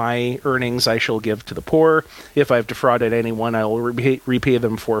 half of my earnings I shall give to the poor. If I've defrauded anyone, I will repay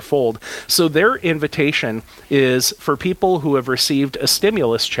them fourfold." So their invitation is for people who have received a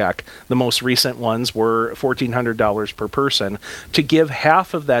stimulus check. The most recent ones were $1,400 per person, to give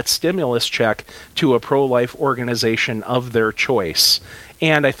half of that stimulus check to a pro-life organization of their choice.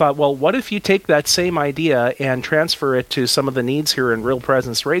 And I thought, well, what if you take that same idea and transfer it to some of the needs here in Real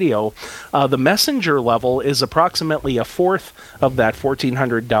Presence Radio? The messenger level is approximately a fourth of that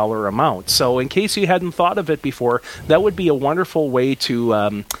 $1,400 amount. So in case you hadn't thought of it before, that would be a wonderful way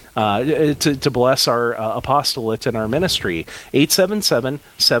to bless our apostolate and our ministry.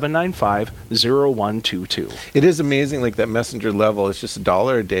 877-795-0122. It is amazing, like that messenger level, it's just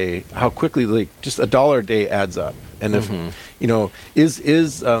 $1 a day, how quickly, like, just $1 a day adds up. And if,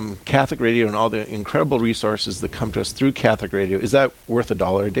 is Catholic Radio and all the incredible resources that come to us through Catholic Radio, is that worth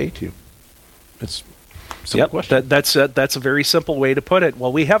 $1 a day to you? It's Yep, that's a very simple way to put it.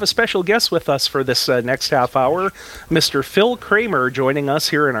 Well, we have a special guest with us for this next half hour, Mr. Phil Kramer, joining us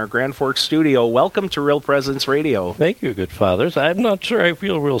here in our Grand Forks studio. Welcome to Real Presence Radio. Thank you, good fathers. I'm not sure I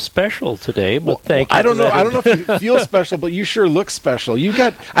feel real special today, but thank you. I don't know if you feel special, but you sure look special.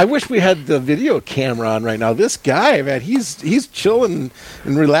 I wish we had the video camera on right now. This guy, man, he's chilling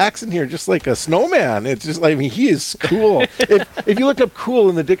and relaxing here, just like a snowman. It's just, I mean, he is cool. If you look up "cool"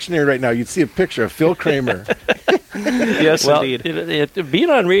 in the dictionary right now, you'd see a picture of Phil Kramer. Yes, well, indeed. Being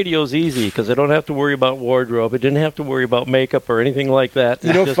on radio is easy because I don't have to worry about wardrobe. I didn't have to worry about makeup or anything like that.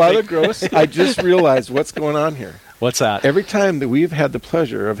 You know, Father Gross, I just realized what's going on here. What's that? Every time that we've had the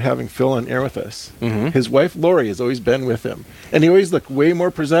pleasure of having Phil on air with us, his wife Lori has always been with him, and he always looked way more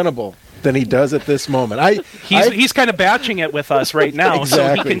presentable than he does at this moment. He's kind of batching it with us right now,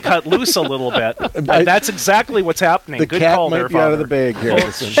 so he can cut loose a little bit. That's exactly what's happening. The Good cat call might there, be out Father. of the bag here.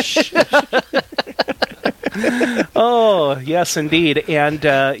 Oh, yes, indeed. And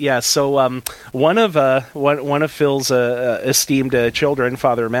so one of Phil's esteemed children,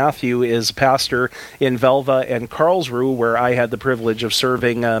 Father Matthew, is pastor in Velva and Karlsruhe, where I had the privilege of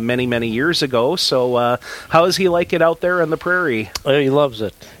serving many, many years ago. So how does he like it out there on the prairie? He loves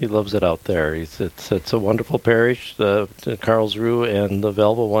it. He loves it out there. It's a wonderful parish, the Karlsruhe and the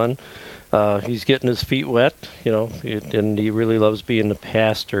Velva one. He's getting his feet wet, and he really loves being the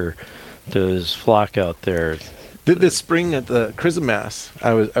pastor to his flock out there. This spring at the Chrism Mass,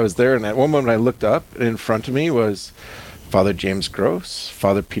 I was there, and at one moment I looked up, and in front of me was Father James Gross,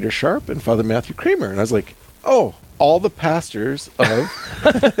 Father Peter Sharp, and Father Matthew Kramer, and I was like, oh, all the pastors of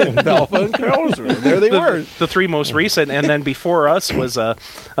Velva and Karlsruhe. There they were. The three most recent, and then before us was,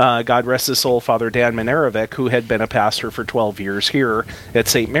 God rest his soul, Father Dan Minerovic, who had been a pastor for 12 years here at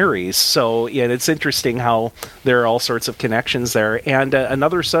St. Mary's. So it's interesting how there are all sorts of connections there. And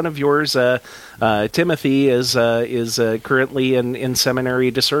another son of yours, Timothy, is currently in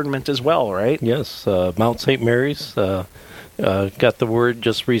seminary discernment as well, right? Yes, Mount St. Mary's. Got the word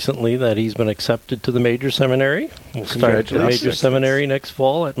just recently that he's been accepted to the major seminary. We'll start the major seminary next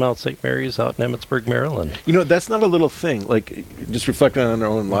fall at Mount St. Mary's out in Emmitsburg, Maryland. That's not a little thing. Like, just reflecting on our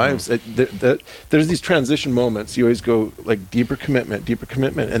own lives, there's these transition moments. You always go, like, deeper commitment,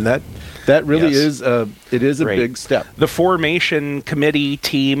 and that really is a big step. The formation committee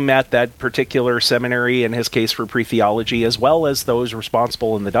team at that particular seminary, in his case for pre-theology, as well as those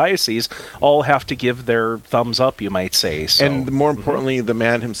responsible in the diocese, all have to give their thumbs up, you might say. So. And more importantly, the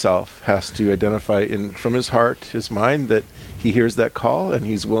man himself has to identify from his heart, his mind, that he hears that call and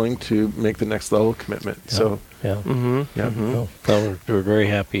he's willing to make the next level of commitment. Yeah. So, We're very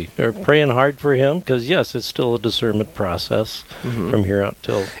happy. We're praying hard for him because, yes, it's still a discernment process from here out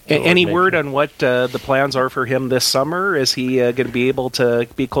till any word on what the plans are for him this summer? Is he going to be able to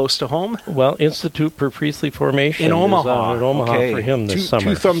be close to home? Well, Institute for Priestly Formation in Omaha. For him this summer.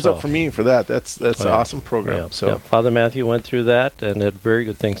 Two thumbs up for me for that. That's an awesome program. Father Matthew went through that and had very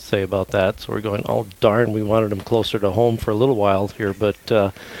good things to say about that. So we're going, oh darn, we wanted him closer to home for a little while here, but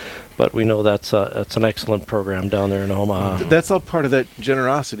we know that's an excellent program down there in Omaha. That's all part of that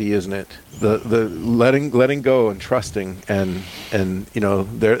generosity, isn't it? The letting go and trusting, and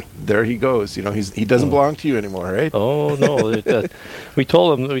there he goes. He doesn't belong to you anymore, right? Oh no, we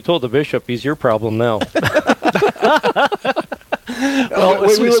told the bishop he's your problem now. Well,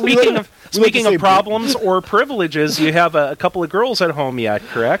 speaking of problems or privileges, you have a couple of girls at home yet,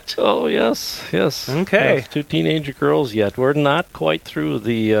 correct? Oh yes. Okay. Two teenage girls yet. We're not quite through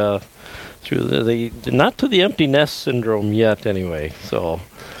the not to the empty nest syndrome yet, anyway. So.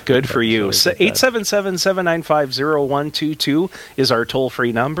 Good for you. 877-795-0122 is our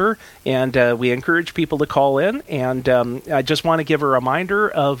toll-free number, and we encourage people to call in. And I just want to give a reminder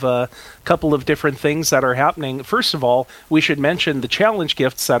of a couple of different things that are happening. First of all, we should mention the challenge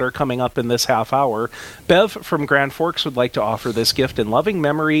gifts that are coming up in this half hour. Bev from Grand Forks would like to offer this gift in loving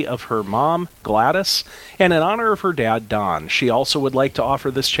memory of her mom, Gladys, and in honor of her dad, Don. She also would like to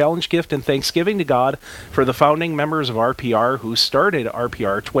offer this challenge gift in thanksgiving to God for the founding members of RPR who started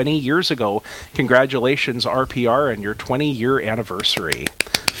RPR 20 years ago. Congratulations, RPR, on your 20-year anniversary.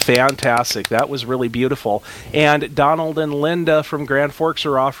 Fantastic. That was really beautiful. And Donald and Linda from Grand Forks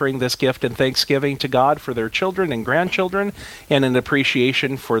are offering this gift in thanksgiving to God for their children and grandchildren and in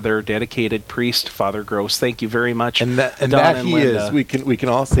appreciation for their dedicated priest, Father Gross. Thank you very much. And that he Linda. Is. We can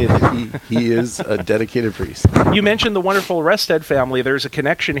all say that he is a dedicated priest. You mentioned the wonderful Rested family. There's a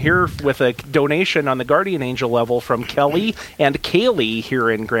connection here with a donation on the Guardian Angel level from Kelly and Kaylee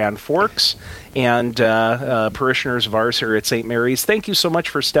here in Grand Forks, and parishioners of ours here at St. Mary's. Thank you so much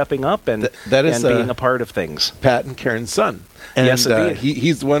for stepping up and being a part of things. Pat and Karen's son. And yes,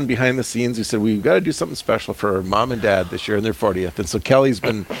 he's the one behind the scenes who said, we've got to do something special for mom and dad this year in their 40th. And so Kelly's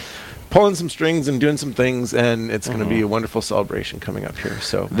been pulling some strings and doing some things, and it's going to be a wonderful celebration coming up here.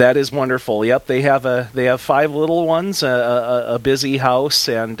 So that is wonderful. Yep, they have 5 little ones, a busy house,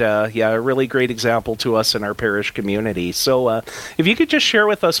 and a really great example to us in our parish community. So if you could just share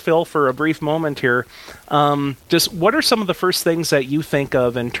with us, Phil, for a brief moment here, just what are some of the first things that you think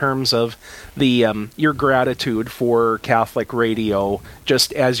of in terms of the your gratitude for Catholic radio,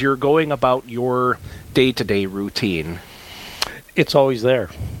 just as you're going about your day-to-day routine? It's always there.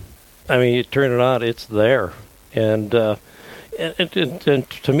 I mean, you turn it on, it's there. And to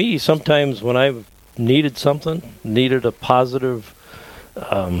me, sometimes when I've needed something, needed a positive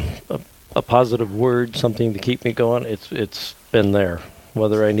word, something to keep me going, it's been there.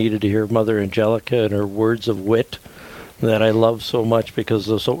 whether I needed to hear Mother Angelica and her words of wit that I love so much because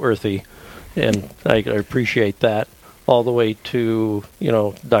they're so earthy, and I appreciate that, all the way to,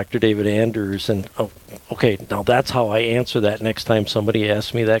 Dr. David Anders, and okay, now that's how I answer that next time somebody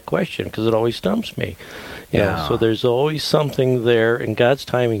asks me that question, because it always stumps me. So there's always something there, and God's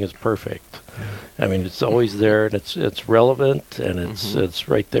timing is perfect. I mean, it's always there, and it's relevant, and it's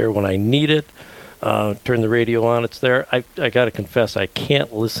right there when I need it. Turn the radio on, it's there. I got to confess, I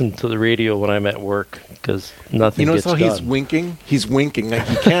can't listen to the radio when I'm at work because nothing gets done. He's winking? He's winking. Like,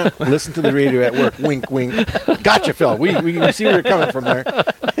 you can't listen to the radio at work. Wink, wink. Gotcha, Phil. We see where you're coming from there.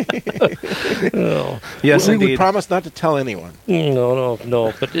 Yes, we promise not to tell anyone.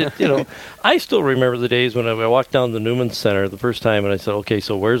 No. But, I still remember the days when I walked down the Newman Center the first time, and I said, okay,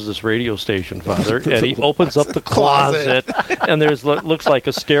 so where's this radio station, Father? And he opens up the closet, and there's looks like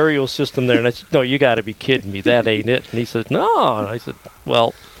a stereo system there. And I said, no, you got to be kidding me. That ain't it. And he said, no. And I said,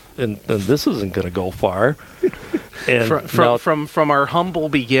 well, and this isn't going to go far. And from our humble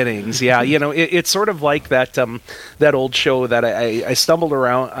beginnings, it's sort of like that old show that I stumbled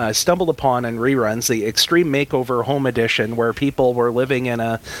upon in reruns, the Extreme Makeover Home Edition, where people were living in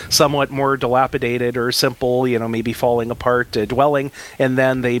a somewhat more dilapidated or simple, maybe falling apart dwelling, and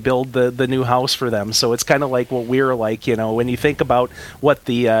then they build the new house for them. So it's kind of like what we're like, when you think about what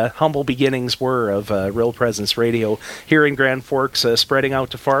the humble beginnings were of Real Presence Radio here in Grand Forks, spreading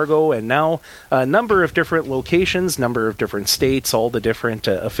out to Fargo, and now a number of different locations, number of different states, all the different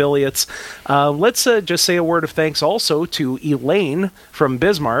affiliates. Let's just say a word of thanks also to Elaine from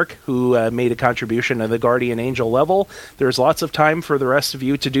Bismarck, who made a contribution at the Guardian Angel level. There's lots of time for the rest of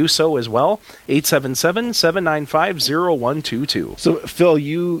you to do so as well. 877-795-0122. So, Phil,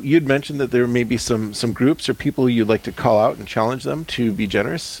 you'd mentioned that there may be some groups or people you'd like to call out and challenge them to be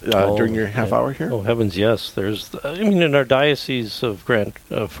generous during your half hour here? Oh, heavens, yes. There's, in our Diocese of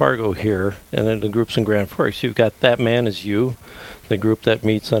Fargo here, and in the groups in Grand Forks, you've got That Man Is You, the group that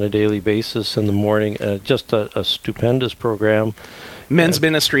meets on a daily basis in the morning. Just a stupendous program. Men's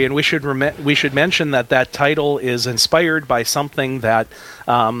ministry, and we should mention that title is inspired by something that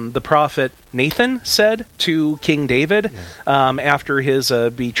the prophet Nathan said to King David after his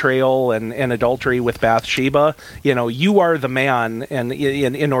betrayal and adultery with Bathsheba. You are the man, and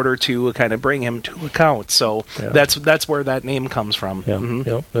in order to kind of bring him to account. So that's where that name comes from.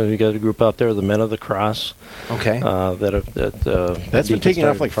 We got a group out there, the Men of the Cross. Okay, that's been taking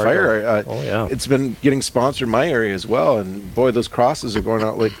off like fire. It's been getting sponsored in my area as well, and boy, those crosses are going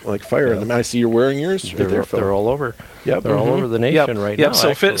out like fire. And I see you're wearing yours. They're all over. Yep, they're all over the nation right now.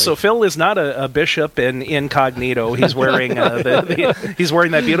 So Phil is not a bishop in incognito. He's wearing he's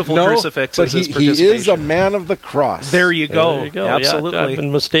wearing that beautiful crucifix as his participation. He is a man of the cross. There you go. Absolutely. I've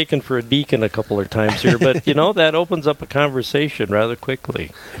been mistaken for a deacon a couple of times here, but that opens up a conversation rather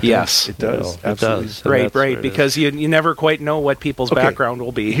quickly. Yes, it does. Absolutely. It does. Right. Because you never quite know what people's background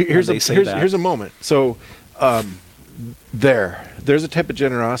will be. Here's a moment. So there's a type of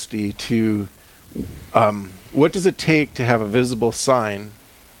generosity to. What does it take to have a visible sign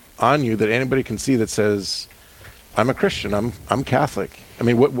on you that anybody can see that says, "I'm a Christian. I'm Catholic"? I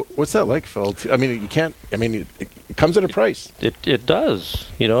mean, what's that like, Phil? I mean, you can't. I mean, it comes at a price. It does.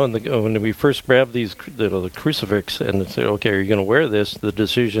 When we first grabbed the crucifix and say, "Okay, are you going to wear this?" The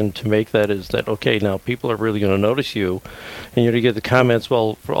decision to make that is that, okay, now people are really going to notice you, and you're going to get the comments.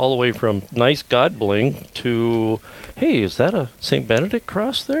 Well, all the way from nice God bling to, "Hey, is that a St. Benedict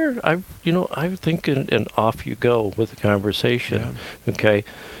cross there?" I think, and off you go with the conversation. Yeah. Okay.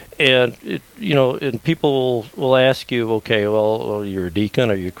 And and people will ask you, okay, well, you're a deacon,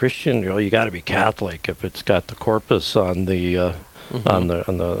 are you a Christian? You got to be Catholic if it's got the corpus on the on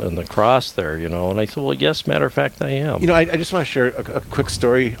the cross there, And I said, well, yes, matter of fact, I am. I just want to share a quick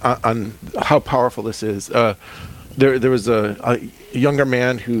story on how powerful this is. There was a younger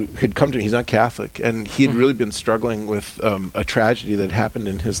man who had come to me. He's not Catholic, and he had really been struggling with a tragedy that happened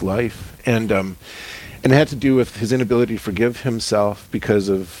in his life, and it had to do with his inability to forgive himself because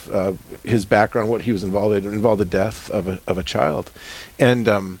of his background, what he was involved in. It involved the death of a child. And,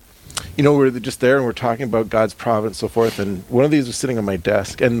 we're just there and we're talking about God's providence and so forth. And one of these was sitting on my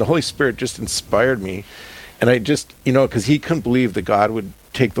desk, and the Holy Spirit just inspired me. And I just, because he couldn't believe that God would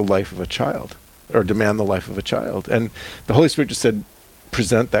take the life of a child or demand the life of a child. And the Holy Spirit just said,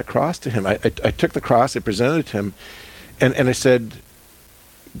 present that cross to him. I took the cross, I presented it to him, and I said,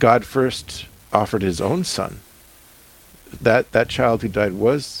 God first offered his own son. That child who died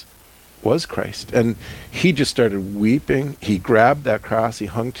was Christ, and he just started weeping. He grabbed that cross, he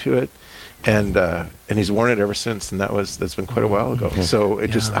hung to it, and he's worn it ever since. And that's been quite a while ago. So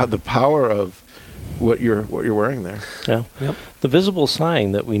it just the power of what you're wearing there. Yeah. Yep. The visible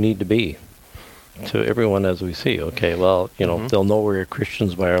sign that we need to be to everyone as we see. Okay, well, they'll know we're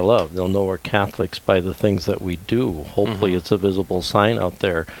Christians by our love. They'll know we're Catholics by the things that we do. Hopefully it's a visible sign out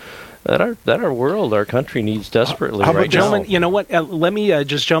there that our world, our country needs desperately right now. Gentlemen, you know what? Let me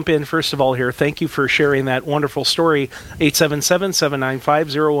just jump in first of all here. Thank you for sharing that wonderful story.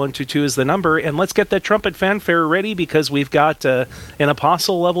 877-795-0122 is the number. And let's get that trumpet fanfare ready because we've got an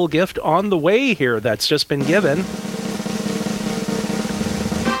apostle-level gift on the way here that's just been given.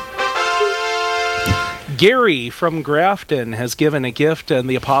 Gary from Grafton has given a gift on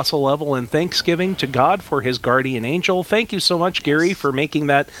the apostle level in thanksgiving to God for his guardian angel. Thank you so much, Gary, for making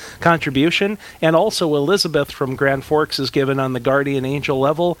that contribution. And also Elizabeth from Grand Forks has given on the guardian angel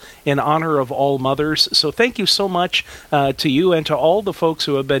level in honor of all mothers. So thank you so much to you and to all the folks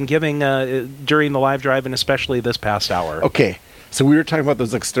who have been giving during the live drive and especially this past hour. Okay, so we were talking about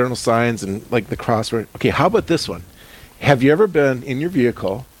those external signs and like the cross. Okay, how about this one? Have you ever been in your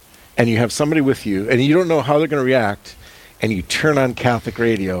vehicle and you have somebody with you, and you don't know how they're going to react, and you turn on Catholic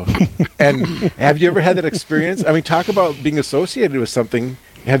radio? And have you ever had that experience? I mean, talk about being associated with something.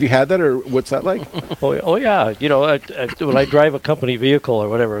 Have you had that, or what's that like? Oh yeah. When I drive a company vehicle or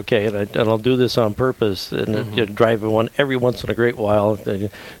whatever, okay, and I'll do this on purpose, and drive one every once in a great while,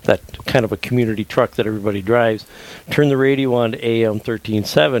 that kind of a community truck that everybody drives, turn the radio on to AM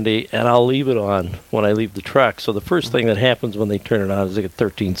 1370, and I'll leave it on when I leave the truck. So the first thing that happens when they turn it on is like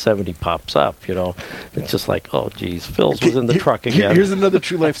 1370 pops up, It's just like, oh, geez, Phil's was in the truck again. Here's another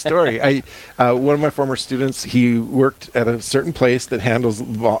true life story. One of my former students, he worked at a certain place that handles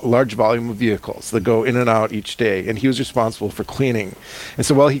large volume of vehicles that go in and out each day, and he was responsible for cleaning. And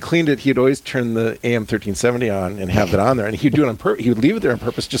so while he cleaned it, he'd always turn the AM 1370 on and have it on there, and he'd do it on purpose. He would leave it there on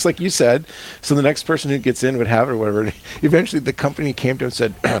purpose, just like you said, so the next person who gets in would have it or whatever. And eventually the company came to him and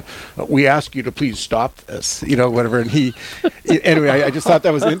said, we ask you to please stop this, whatever. And anyway, I just thought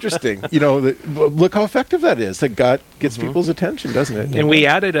that was interesting. Look how effective that is, that God gets people's attention, doesn't it? And we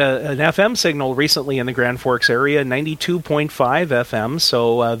added an FM signal recently in the Grand Forks area, 92.5 FM. So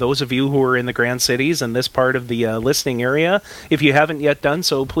those of you who are in the Grand Cities and this part of the listening area, if you haven't yet done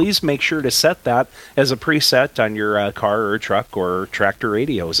so, please make sure to set that as a preset on your car or truck or tractor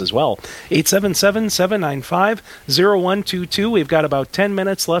radios as well. 877-795-0122. We've got about 10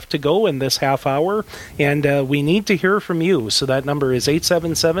 minutes left to go in this half hour, and we need to hear from you. So that number is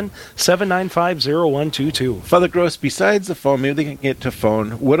 877-795-0122. Father Gross, besides the phone, maybe they can get to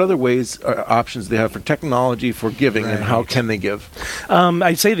phone, what other ways or options they have for technology for giving, and how can they give?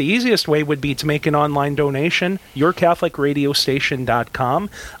 I'd say the easiest way would be to make an online donation, yourcatholicradiostation.com.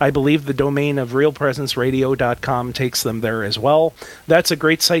 I believe the domain of realpresenceradio.com takes them there as well. That's a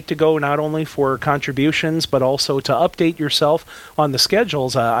great site to go, not only for contributions, but also to update yourself on the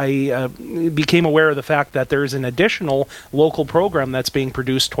schedules. I became aware of the fact that there's an additional local program that's being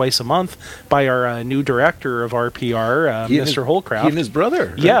produced twice a month by our new director of RPR, Mr. Holcraft. He and his brother.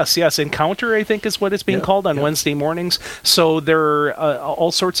 Right? Yes. Encounter, I think, is what it's being called on Wednesday mornings. So there are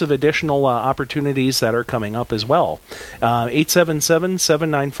all sorts of additional opportunities that are coming up as well.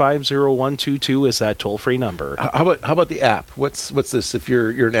 877-795-0122 is that toll-free number. How about the app? What's this if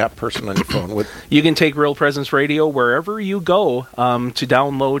you're an app person on your phone? You can take Real Presence Radio wherever you go to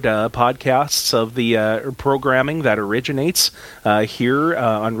download podcasts of the programming that originates here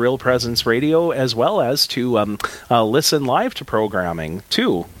on Real Presence Radio, as well as to listen live to programming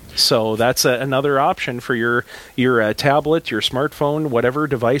too. So that's another option for your tablet, your smartphone, whatever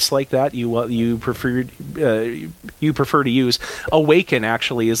device like that you prefer to use. Awaken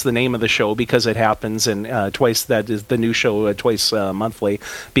actually is the name of the show because it happens in twice. That is the new show twice monthly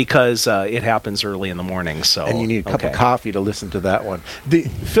because it happens early in the morning. So and you need a cup of coffee to listen to that one.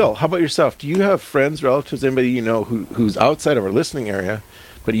 Phil, how about yourself? Do you have friends, relatives, anybody you know who's outside of our listening area,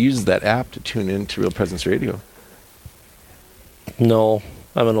 but he uses that app to tune in to Real Presence Radio? No.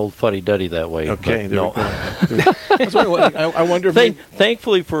 I'm an old fuddy-duddy that way. Okay, no. I wonder if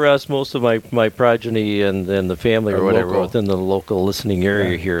thankfully for us, most of my progeny and the family or whatever local. Within the local listening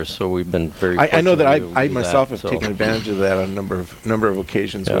area here, so we've been very I know that I myself have taken advantage of that on a number of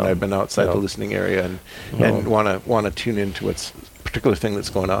occasions when I've been outside the listening area and want to tune into what's particular thing that's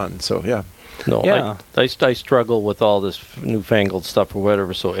going on. So I struggle with all this newfangled stuff or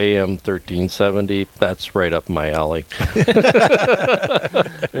whatever, so AM 1370, that's right up my alley.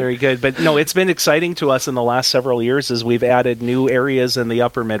 Very good. But no, it's been exciting to us in the last several years as we've added new areas in the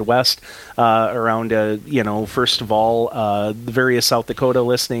upper Midwest around, first of all, the various South Dakota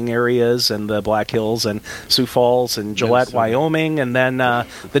listening areas and the Black Hills and Sioux Falls and Gillette, Wyoming, and then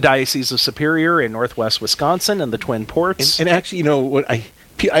the Diocese of Superior in northwest Wisconsin and the Twin Ports. And actually,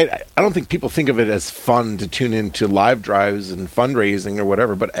 I don't think people think of it as fun to tune into live drives and fundraising or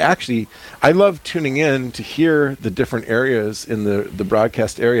whatever, but actually I love tuning in to hear the different areas in the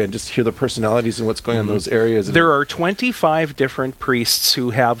broadcast area and just hear the personalities and what's going on in those areas. There are 25 different priests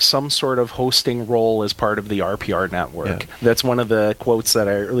who have some sort of hosting role as part of the RPR network. Yeah. That's one of the quotes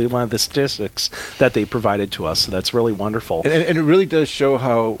one of the statistics that they provided to us. So that's really wonderful. And it really does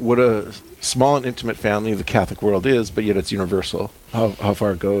show what a small and intimate family the Catholic world is, but yet it's universal, how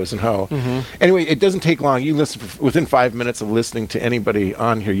far it goes and how... Anyway, it doesn't take long. You listen within 5 minutes of listening to anybody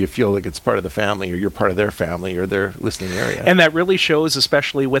on here, you feel like it's part of the family, or you're part of their family, or their listening area. And that really shows,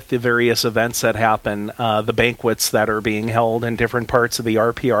 especially with the various events that happen, the banquets that are being held in different parts of the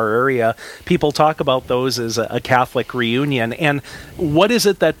RPR area. People talk about those as a Catholic reunion. And what is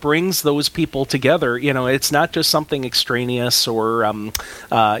it that brings those people together? You know, it's not just something extraneous or,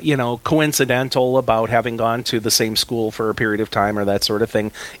 coincidental about having gone to the same school for a period of time or that sort of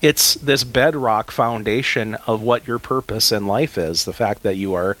thing. It's this bedrock foundation of what your purpose in life is, the fact that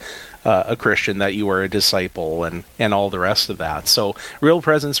you are a Christian, that you are a disciple, and all the rest of that. So Real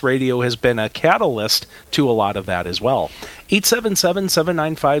Presence Radio has been a catalyst to a lot of that as well.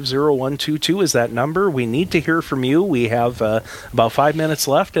 877-795-0122 is that number. We need to hear from you. We have about 5 minutes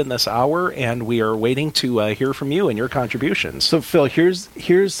left in this hour, and we are waiting to hear from you and your contributions. So, Phil,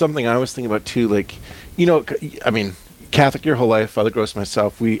 here's something I was thinking about, too. Like, Catholic your whole life, Father Gross,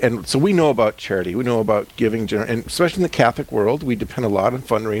 myself, we know about charity, we know about giving, and especially in the Catholic world, we depend a lot on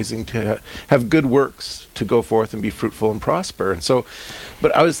fundraising to have good works to go forth and be fruitful and prosper. And so,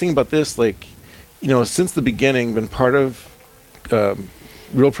 but I was thinking about this, since the beginning, been part of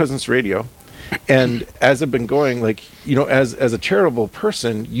Real Presence Radio, and as I've been going, as a charitable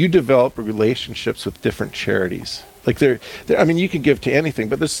person, you develop relationships with different charities. Like you could give to anything,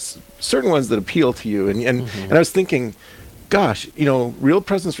 but there's certain ones that appeal to you. And I was thinking, gosh, Real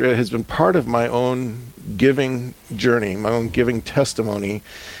Presence Radio has been part of my own giving journey, my own giving testimony.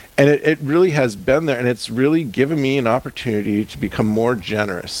 And it really has been there. And it's really given me an opportunity to become more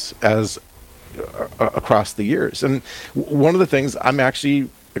generous across the years. And one of the things, I'm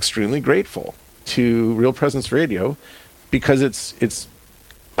actually extremely grateful to Real Presence Radio because it's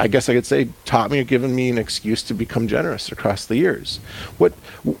I guess I could say, taught me, given me an excuse to become generous across the years.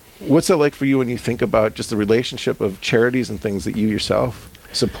 What's it like for you when you think about just the relationship of charities and things that you yourself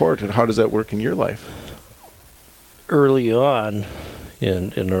support, and how does that work in your life? Early on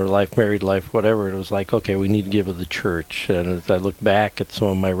in our life, married life, whatever, it was like, okay, we need to give to the church. And as I look back at some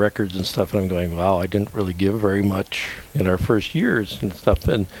of my records and stuff, and I'm going, wow, I didn't really give very much in our first years and stuff.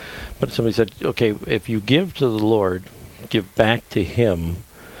 But somebody said, okay, if you give to the Lord, give back to Him,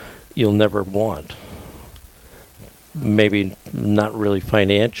 you'll never want. Maybe not really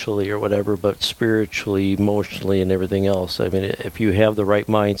financially or whatever, but spiritually, emotionally, and everything else. I mean, if you have the right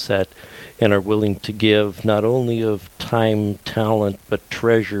mindset and are willing to give not only of time, talent, but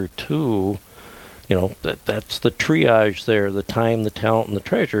treasure too, that's the triage there, the time, the talent, and the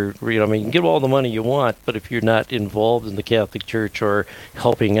treasure. You can give all the money you want, but if you're not involved in the Catholic Church or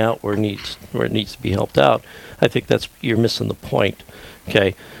helping out where it needs to be helped out, I think you're missing the point.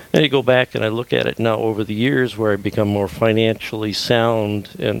 Okay. And you go back and I look at it now over the years where I become more financially sound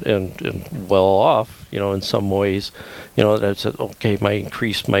and well off, in some ways, that I said, okay, I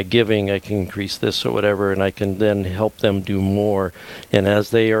increase my giving, I can increase this or whatever, and I can then help them do more. And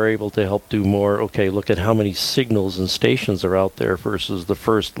as they are able to help do more, okay, look at how many signals and stations are out there versus the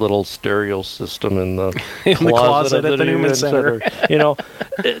first little stereo system in the closet at the Newman Center.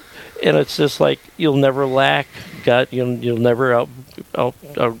 And it's just like you'll never lack. God, you'll never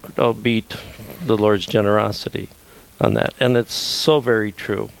outbeat the Lord's generosity on that. And it's so very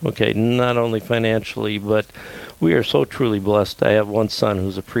true. Okay, not only financially, but we are so truly blessed. I have one son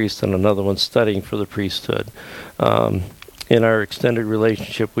who's a priest and another one studying for the priesthood. In our extended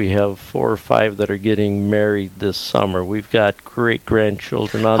relationship, we have 4 or 5 that are getting married this summer. We've got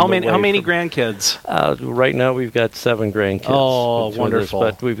great-grandchildren on the way. How many grandkids? Right now, we've got 7 grandkids. Oh, wonderful.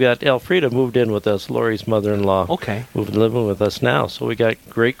 But we've got Elfrida moved in with us, Lori's mother-in-law. Okay. Moved living with us now. So we got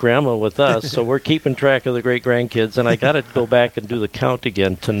great-grandma with us. So we're keeping track of the great-grandkids. And I got to go back and do the count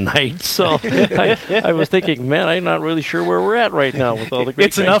again tonight. So I was thinking, man, I'm not really sure where we're at right now with all the great-grandkids.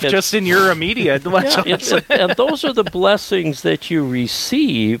 It's enough just in your immediate. And those are the blessings that you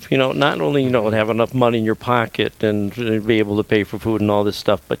receive, not only, have enough money in your pocket and be able to pay for food and all this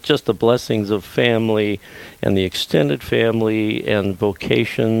stuff, but just the blessings of family and the extended family and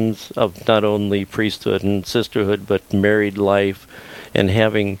vocations of not only priesthood and sisterhood, but married life and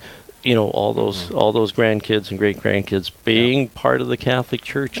having all those grandkids and great grandkids being part of the Catholic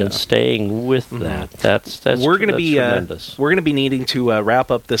Church and staying with that. That's tremendous. We're going to be needing to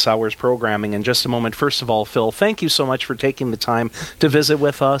wrap up this hour's programming in just a moment. First of all, Phil, thank you so much for taking the time to visit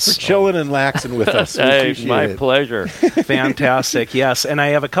with us. For chilling and laxing with us. My pleasure. Fantastic. Yes, and I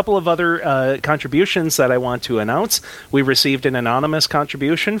have a couple of other contributions that I want to announce. We received an anonymous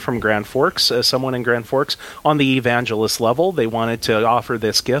contribution from Grand Forks, someone in Grand Forks on the evangelist level. They wanted to offer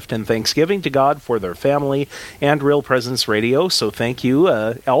this gift and thanksgiving to God for their family and Real Presence Radio, so thank you.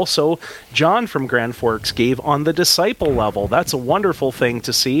 Also, John from Grand Forks gave on the disciple level. That's a wonderful thing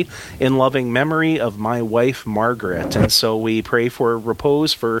to see, in loving memory of my wife, Margaret, and so we pray for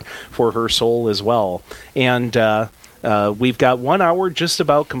repose for her soul as well. And we've got 1 hour just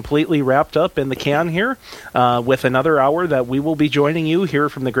about completely wrapped up in the can here, with another hour that we will be joining you here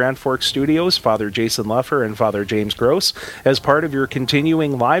from the Grand Forks studios, Father Jason Leffer and Father James Gross, as part of your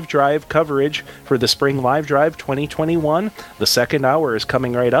continuing live drive coverage for the Spring Live Drive 2021. The second hour is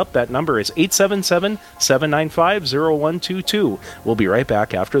coming right up. That number is 877-795-0122. We'll be right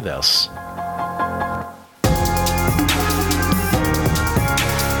back after this.